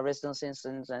have, our residence inns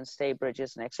and stay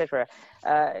bridges and etc.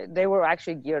 They were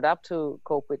actually geared up to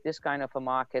cope with this kind of a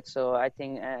market. So I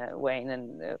think Wayne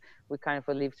and we kind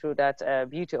of lived through that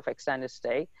beauty of extended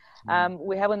stay.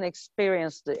 We haven't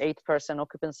experienced the 8%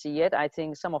 occupancy yet. I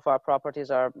think some of our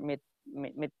properties are mid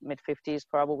 50s,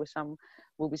 probably some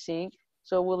we'll be seeing.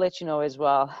 So we'll let you know as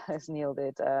well, as Neil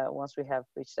did, once we have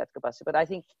reached that capacity. But I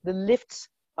think the lifts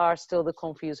are still the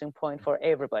confusing point for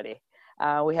everybody.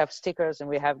 We have stickers and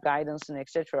we have guidance and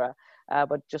etc.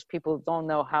 But just people don't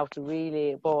know how to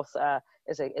really both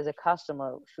as a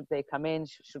customer, should they come in,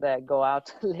 should they go out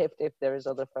to lift if there is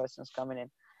other persons coming in.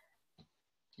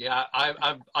 Yeah,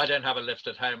 I don't have a lift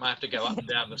at home. I have to go up and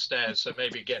down the stairs, so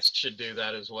maybe guests should do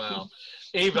that as well.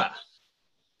 Eva.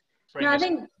 No, I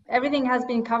think everything has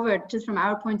been covered just from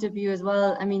our point of view as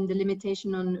well. I mean, the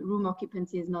limitation on room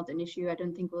occupancy is not an issue. I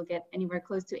don't think we'll get anywhere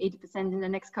close to 80% in the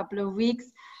next couple of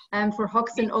weeks. For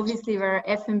Hoxton, obviously, where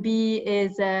F&B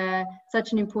is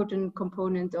such an important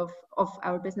component of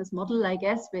our business model, I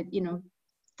guess, with, you know,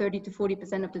 30 to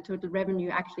 40% of the total revenue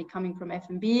actually coming from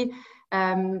F&B.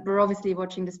 We're obviously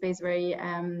watching the space very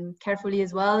carefully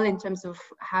as well in terms of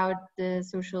how the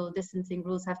social distancing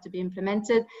rules have to be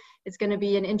implemented. It's going to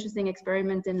be an interesting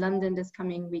experiment in London this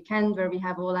coming weekend where we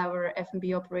have all our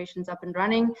F&B operations up and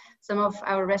running. Some of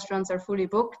our restaurants are fully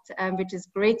booked, which is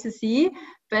great to see.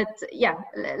 But yeah,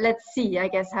 let's see, I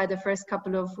guess, how the first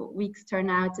couple of weeks turn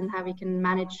out and how we can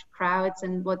manage crowds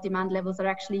and what demand levels are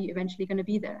actually eventually going to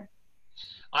be there.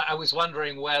 I was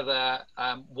wondering whether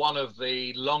one of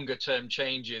the longer term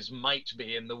changes might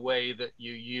be in the way that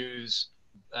you use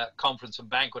conference and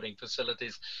banqueting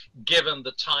facilities, given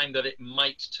the time that it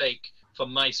might take for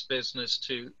MICE business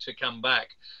to come back.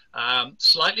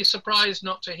 Slightly surprised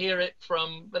not to hear it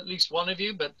from at least one of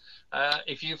you, but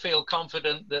if you feel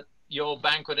confident that your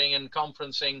banqueting and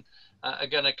conferencing are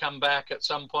going to come back at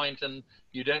some point and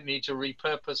you don't need to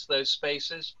repurpose those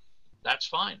spaces, that's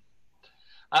fine.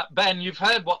 Ben, you've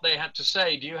heard what they had to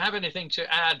say. Do you have anything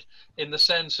to add in the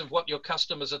sense of what your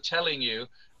customers are telling you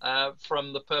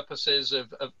from the purposes of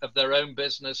their own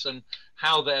business and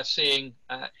how they're seeing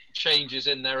changes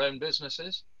in their own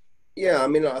businesses? Yeah, I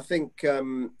mean, I think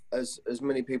as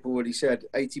many people already said,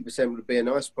 80% would be a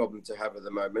nice problem to have at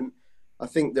the moment. I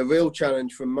think the real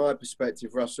challenge from my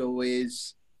perspective, Russell,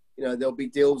 is, you know, there'll be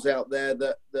deals out there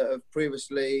that have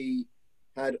previously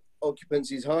had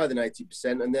occupancies higher than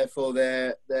 80%, and therefore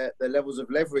their levels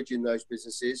of leverage in those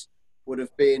businesses would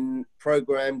have been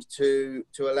programmed to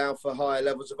allow for higher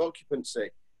levels of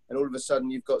occupancy. And all of a sudden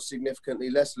you've got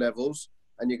significantly less levels,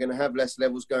 and you're going to have less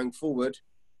levels going forward.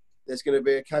 There's going to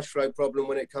be a cash flow problem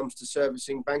when it comes to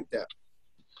servicing bank debt.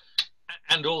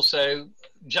 And also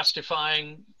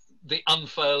justifying the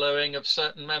unfurloughing of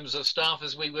certain members of staff,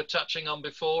 as we were touching on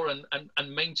before, and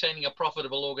maintaining a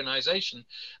profitable organization.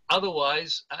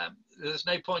 Otherwise, there's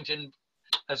no point in,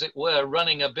 as it were,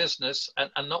 running a business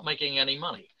and not making any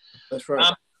money. That's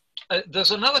right. There's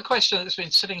another question that's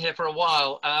been sitting here for a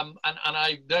while, and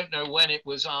I don't know when it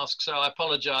was asked, so I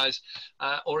apologize,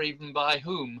 or even by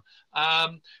whom.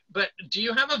 But do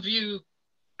you have a view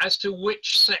as to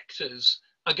which sectors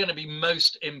are going to be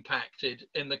most impacted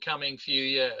in the coming few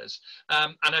years?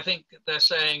 And I think they're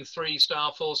saying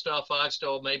 3-star, 4-star,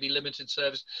 5-star, maybe limited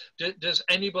service. Does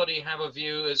anybody have a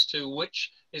view as to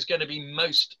which is going to be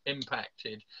most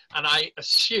impacted? And I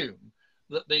assume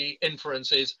that the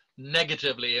inference is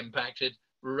negatively impacted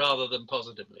rather than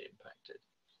positively impacted.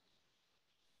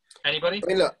 Anybody? I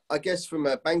mean, look, I guess from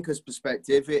a banker's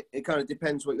perspective, it kind of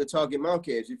depends what your target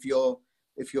market is. If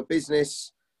your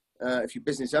business, if you're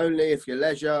business only, if you're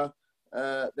leisure,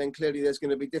 then clearly there's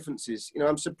going to be differences. You know,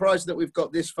 I'm surprised that we've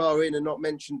got this far in and not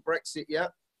mentioned Brexit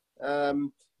yet,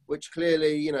 which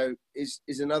clearly, you know, is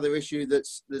another issue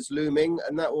that's looming,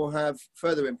 and that will have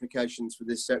further implications for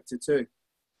this sector too.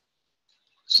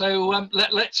 So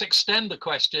let's extend the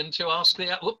question to ask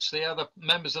the other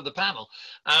members of the panel.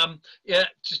 Yeah,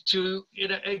 you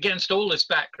know, against all this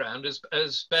background,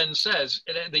 as Ben says,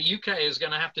 you know, the UK is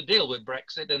going to have to deal with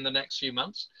Brexit in the next few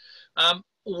months.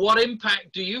 What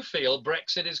impact do you feel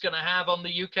Brexit is going to have on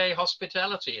the UK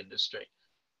hospitality industry?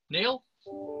 Neil?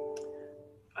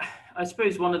 I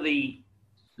suppose one of the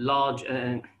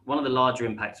larger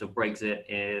impacts of Brexit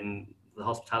in the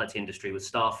hospitality industry was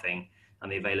staffing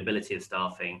and the availability of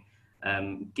staffing.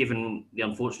 Given the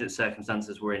unfortunate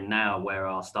circumstances we're in now, where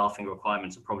our staffing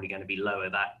requirements are probably going to be lower,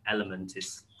 that element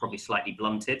is probably slightly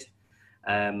blunted.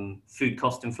 Food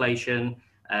cost inflation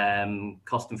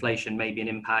may be an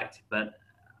impact, but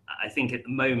I think at the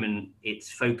moment it's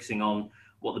focusing on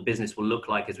what the business will look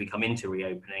like as we come into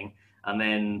reopening, and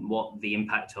then what the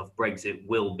impact of Brexit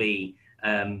will be,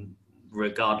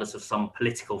 regardless of some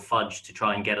political fudge to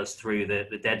try and get us through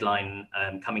the deadline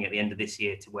coming at the end of this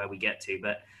year to where we get to.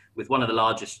 But with one of the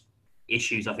largest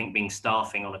issues, I think, being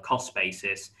staffing on a cost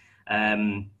basis,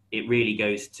 it really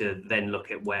goes to then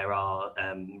look at where our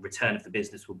return of the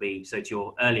business will be. So to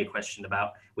your earlier question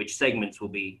about which segments will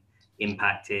be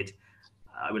impacted,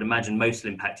 I would imagine most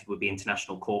impacted would be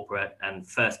international corporate, and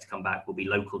first to come back will be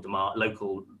local demand,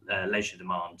 local leisure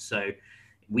demand. So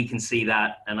we can see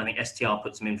that, and I think STR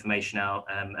put some information out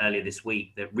earlier this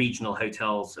week that regional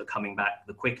hotels are coming back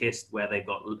the quickest, where they've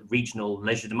got regional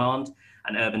leisure demand,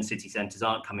 and urban city centres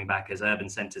aren't coming back as urban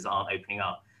centres aren't opening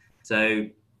up. So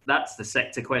that's the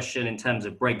sector question. In terms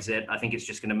of Brexit, I think it's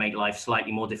just going to make life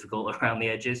slightly more difficult around the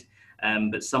edges.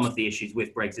 But some of the issues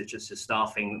with Brexit, just as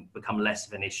staffing, become less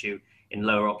of an issue in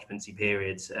lower occupancy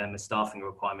periods, as staffing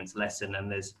requirements lessen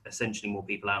and there's essentially more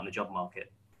people out in the job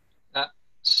market.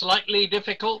 Slightly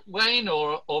difficult, Wayne,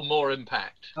 or more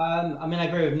impact? I mean, I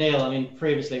agree with Neil. I mean,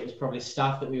 previously it was probably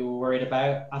staff that we were worried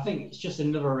about. I think it's just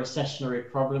another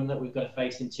recessionary problem that we've got to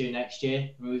face into next year.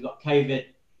 I mean, we've got COVID,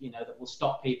 that will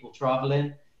stop people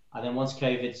traveling. And then once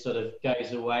COVID sort of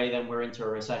goes away, then we're into a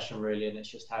recession really, and it's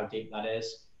just how deep that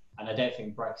is. And I don't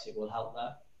think Brexit will help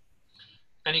that.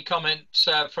 Any comments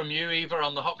from you, Eva,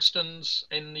 on the Hoxtons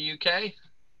in the UK?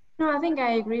 No, I think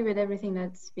I agree with everything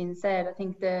that's been said. I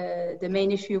think the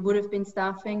main issue would have been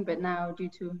staffing, but now due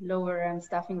to lower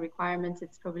staffing requirements,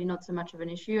 it's probably not so much of an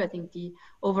issue. I think the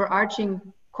overarching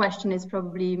question is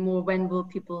probably more, when will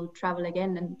people travel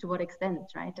again and to what extent,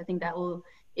 right? I think that will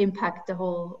impact the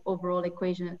whole overall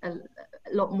equation a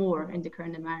lot more in the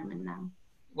current environment now.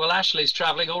 Well, Ashley's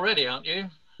traveling already, aren't you?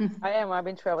 I am. I've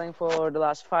been traveling for the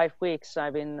last 5 weeks.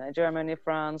 I've been Germany,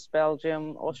 France,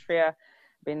 Belgium, Austria.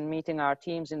 Been meeting our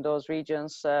teams in those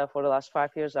regions for the last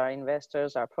 5 years, our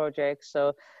investors, our projects.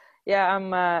 So yeah,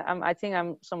 I think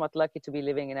I'm somewhat lucky to be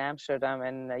living in Amsterdam,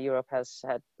 and Europe has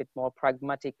had a bit more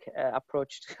pragmatic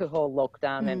approach to the whole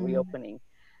lockdown and reopening.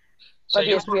 So but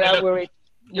yes, we are worried.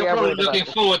 You're probably looking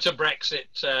forward to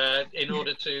Brexit in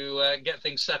order to get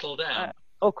things settled down.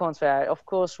 Au contraire, of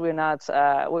course, we're not.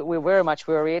 We're very much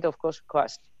worried. Of course,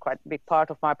 quite a big part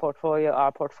of my portfolio,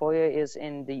 our portfolio, is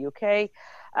in the UK.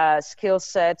 Skill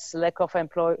sets, lack of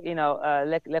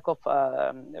lack of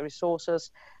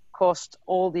resources, cost.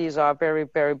 All these are very,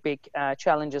 very big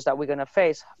challenges that we're going to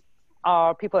face.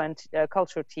 Our people and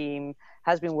culture team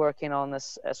has been working on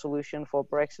a solution for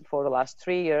Brexit for the last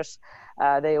 3 years.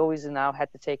 They always now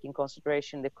had to take in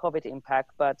consideration the COVID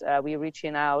impact, but we're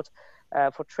reaching out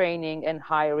for training and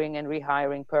hiring and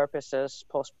rehiring purposes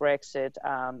post-Brexit,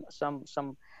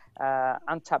 some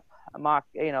untapped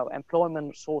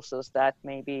employment sources that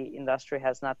maybe industry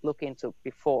has not looked into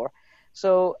before.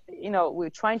 So, we're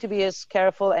trying to be as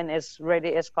careful and as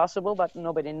ready as possible, but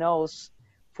nobody knows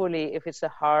fully if it's a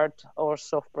hard or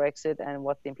soft Brexit and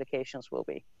what the implications will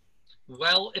be.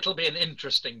 Well, it'll be an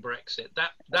interesting Brexit.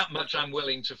 That much I'm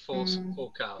willing to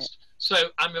forecast. So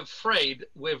I'm afraid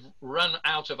we've run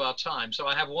out of our time. So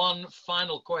I have one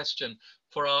final question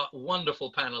for our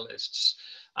wonderful panelists,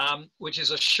 which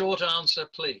is a short answer,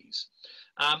 please.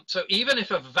 So even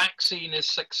if a vaccine is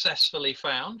successfully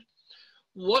found,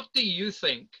 what do you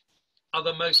think are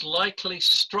the most likely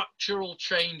structural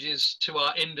changes to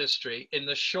our industry in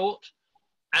the short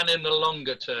and in the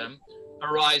longer term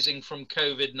arising from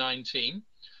COVID-19?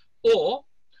 Or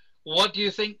what do you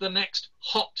think the next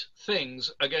hot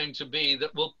things are going to be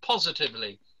that will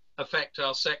positively affect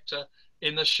our sector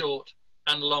in the short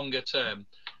and longer term?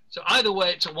 So either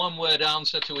way, it's a one-word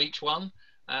answer to each one,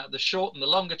 the short and the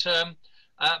longer term.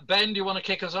 Ben, do you want to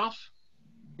kick us off?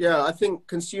 Yeah, I think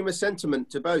consumer sentiment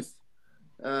to both,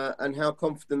 and how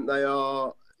confident they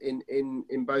are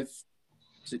in both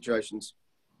situations.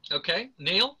 Okay,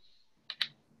 Neil?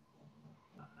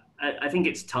 I think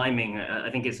it's timing.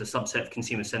 I think it's a subset of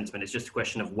consumer sentiment. It's just a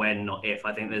question of when, not if.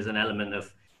 I think there's an element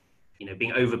of,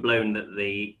 being overblown that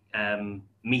the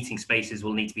meeting spaces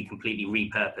will need to be completely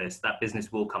repurposed. That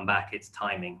business will come back. It's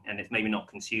timing, and it's maybe not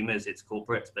consumers, it's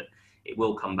corporates, but it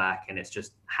will come back, and it's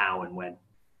just how and when.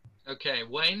 Okay,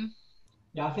 Wayne?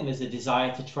 Yeah, I think there's a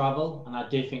desire to travel, and I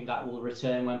do think that will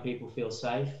return when people feel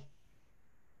safe.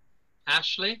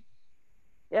 Ashley?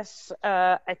 Yes,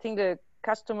 I think the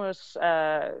customers'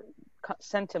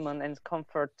 sentiment and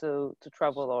comfort to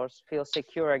travel or feel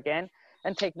secure again,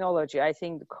 and technology. I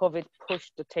think the COVID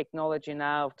pushed the technology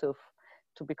now to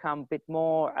become a bit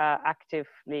more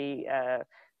actively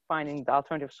finding the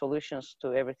alternative solutions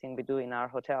to everything we do in our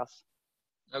hotels.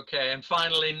 Okay, and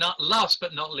finally, not last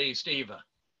but not least, Eva.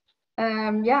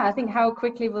 Yeah, I think how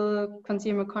quickly will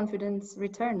consumer confidence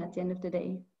return at the end of the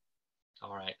day?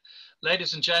 All right.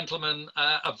 Ladies and gentlemen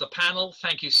of the panel,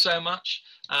 thank you so much.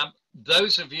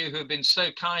 Those of you who have been so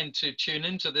kind to tune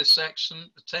into this session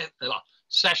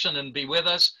and be with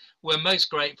us, we're most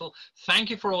grateful.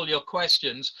 Thank you for all your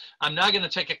questions. I'm now going to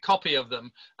take a copy of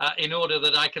them in order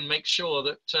that I can make sure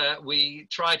that we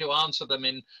try to answer them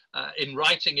in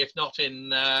writing, if not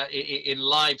in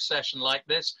live session like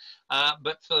this.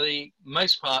 But for the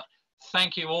most part,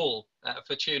 thank you all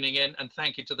for tuning in, and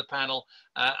thank you to the panel.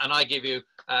 And I give you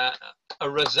a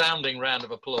resounding round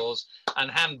of applause and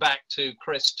hand back to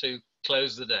Chris to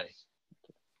close the day.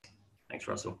 Thanks,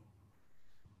 Russell.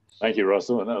 Thank you,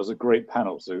 Russell. And that was a great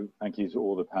panel, so thank you to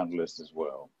all the panelists as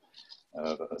well.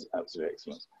 That was absolutely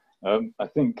excellent. I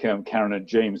think Karen and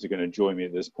James are going to join me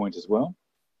at this point as well.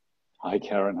 Hi,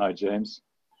 Karen. Hi, James.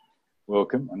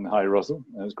 Welcome. And hi, Russell.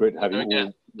 It was great to have you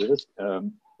all with us.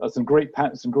 That's some great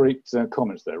comments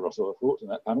there, Russell, I thought, in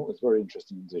that panel. It was very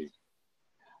interesting indeed.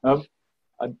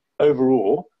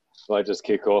 Overall, if I just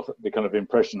kick off, the kind of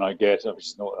impression I get, which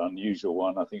is not an unusual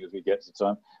one, I think as we get to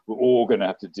time, we're all going to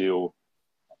have to deal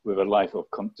with a life of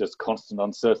just constant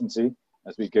uncertainty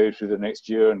as we go through the next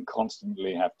year and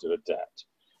constantly have to adapt.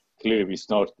 Clearly, we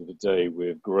started the day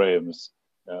with Graeme's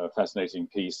fascinating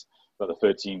piece about the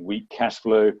 13-week cash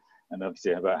flow, and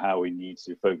obviously about how we need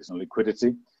to focus on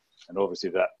liquidity. And obviously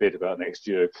that bit about next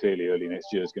year, clearly early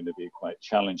next year is going to be quite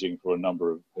challenging for a number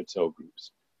of hotel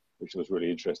groups, which was really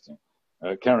interesting.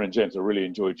 Karen and James, I really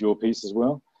enjoyed your piece as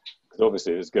well, because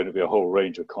obviously there's going to be a whole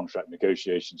range of contract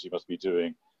negotiations you must be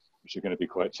doing, which are going to be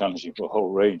quite challenging for a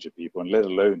whole range of people, and let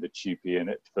alone the TUPE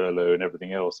and furlough and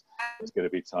everything else that's going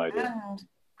to be tied in. And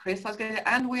Chris,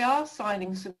 and we are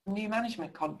signing some new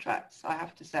management contracts, I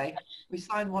have to say. We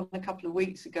signed one a couple of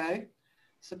weeks ago,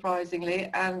 surprisingly,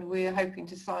 and we're hoping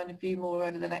to sign a few more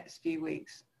over the next few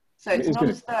weeks. So it's not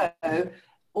as though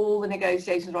all the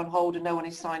negotiations are on hold and no one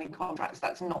is signing contracts.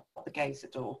 That's not the case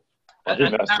at all.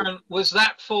 And Karen, was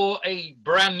that for a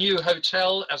brand new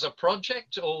hotel as a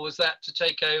project, or was that to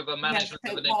take over management?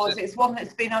 Yes, it was. It's one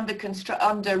that's been under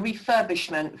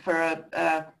refurbishment for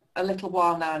a little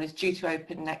while now, and is due to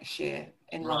open next year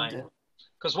in London.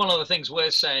 Because one of the things we're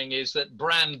saying is that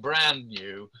brand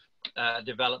new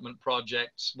development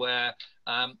projects where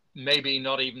maybe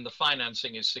not even the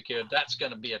financing is secured, that's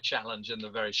going to be a challenge in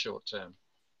the very short term.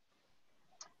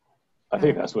 I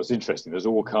think that's what's interesting. There's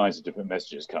all kinds of different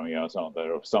messages coming out, aren't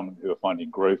there, of some who are finding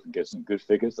growth and get some good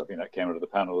figures. I think that came out of the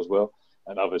panel as well,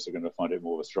 and others are going to find it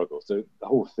more of a struggle. So the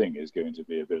whole thing is going to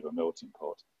be a bit of a melting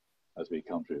pot as we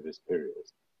come through this period.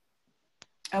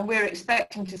 And we're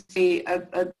expecting to see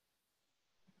Oh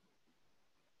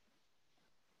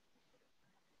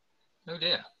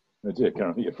dear. Oh dear,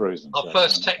 Karen, I think you're frozen. Our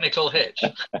first technical hitch.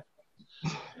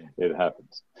 It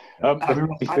happens. I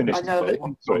know that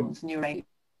one's new rate.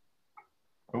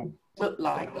 Look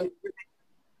like.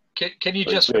 Can you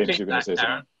just repeat that,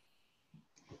 Karen?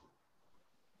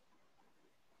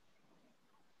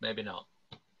 Maybe not.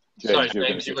 Sorry,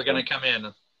 James, you were going to come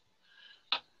in.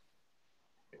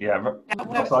 Yeah,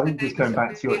 I think just going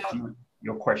back to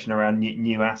your question around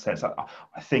new assets,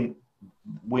 I think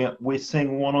we're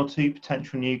seeing one or two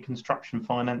potential new construction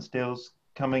finance deals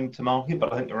coming to market,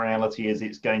 but I think the reality is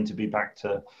it's going to be back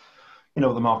to, you know,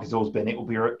 what the market's always been. It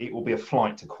will be a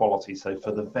flight to quality. So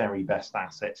for the very best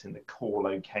assets in the core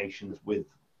locations with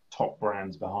top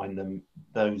brands behind them,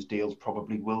 those deals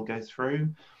probably will go through.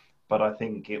 But I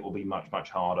think it will be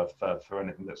much harder for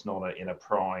anything that's not in a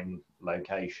prime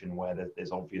location where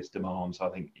there's obvious demand. So I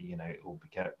think, you know, it will be,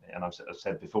 and I've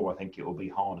said before, I think it will be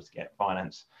harder to get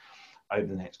finance over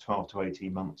the next 12 to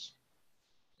 18 months.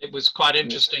 It was quite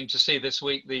interesting to see this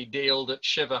week the deal that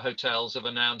Shiva Hotels have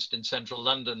announced in central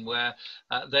London, where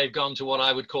they've gone to what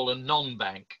I would call a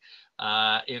non-bank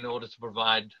in order to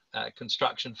provide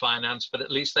construction finance, but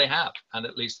at least they have, and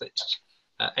at least it's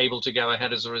able to go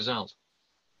ahead as a result.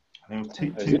 I think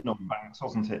it was two non-banks,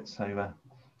 wasn't it? So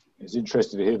it's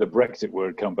interesting to hear the Brexit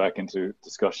word come back into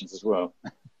discussions as well.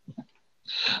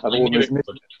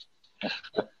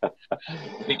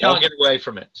 We can't get away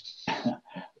from it.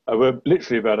 We're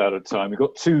literally about out of time. We've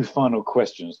got two final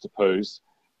questions to pose,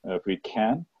 if we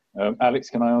can. Alex,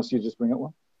 can I ask you to just bring up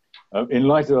one? In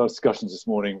light of our discussions this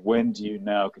morning, when do you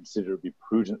now consider it be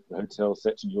prudent for the hotel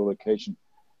sector in your location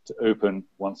to open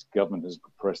once government has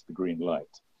pressed the green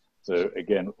light? So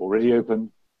again, already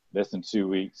open, less than 2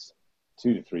 weeks,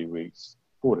 2 to 3 weeks,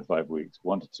 4 to 5 weeks,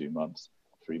 1 to 2 months,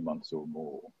 3 months or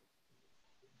more.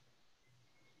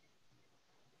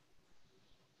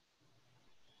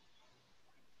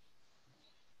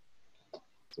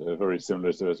 So very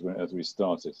similar to as we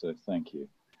started, so thank you.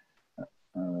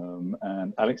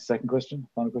 And Alex, second question,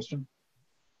 final question.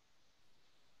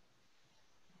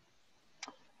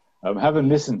 Having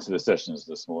listened to the sessions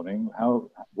this morning,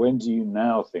 when do you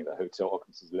now think that hotel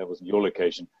occupancy levels in your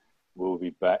location will be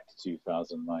back to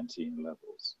 2019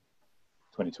 levels?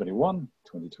 2021,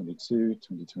 2022,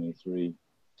 2023,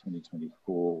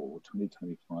 2024, or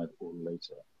 2025 or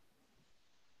later?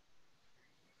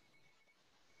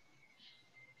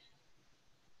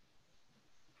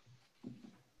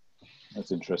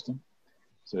 That's interesting.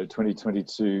 So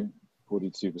 2022,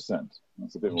 42%.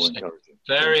 That's a bit more encouraging.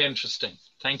 Very interesting.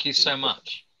 Thank you so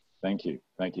much. Thank you.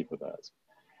 Thank you for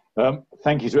that.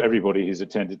 Thank you to everybody who's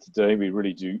attended today. We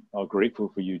really are grateful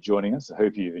for you joining us. I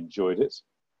hope you've enjoyed it.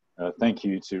 Thank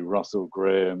you to Russell,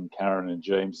 Graeme, Karen and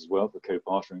James as well for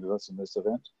co-partnering with us in this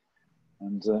event.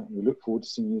 And we look forward to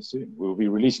seeing you soon. We'll be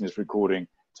releasing this recording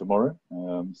tomorrow.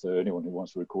 So anyone who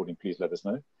wants a recording, please let us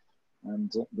know.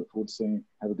 And look forward to seeing you.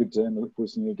 Have a good day and look forward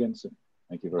to seeing you again soon.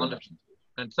 Thank you very much.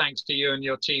 And thanks to you and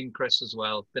your team, Chris, as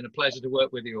well. It's been a pleasure to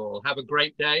work with you all. Have a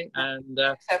great day and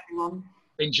everyone.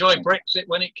 Enjoy Brexit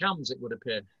when it comes, it would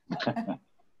appear.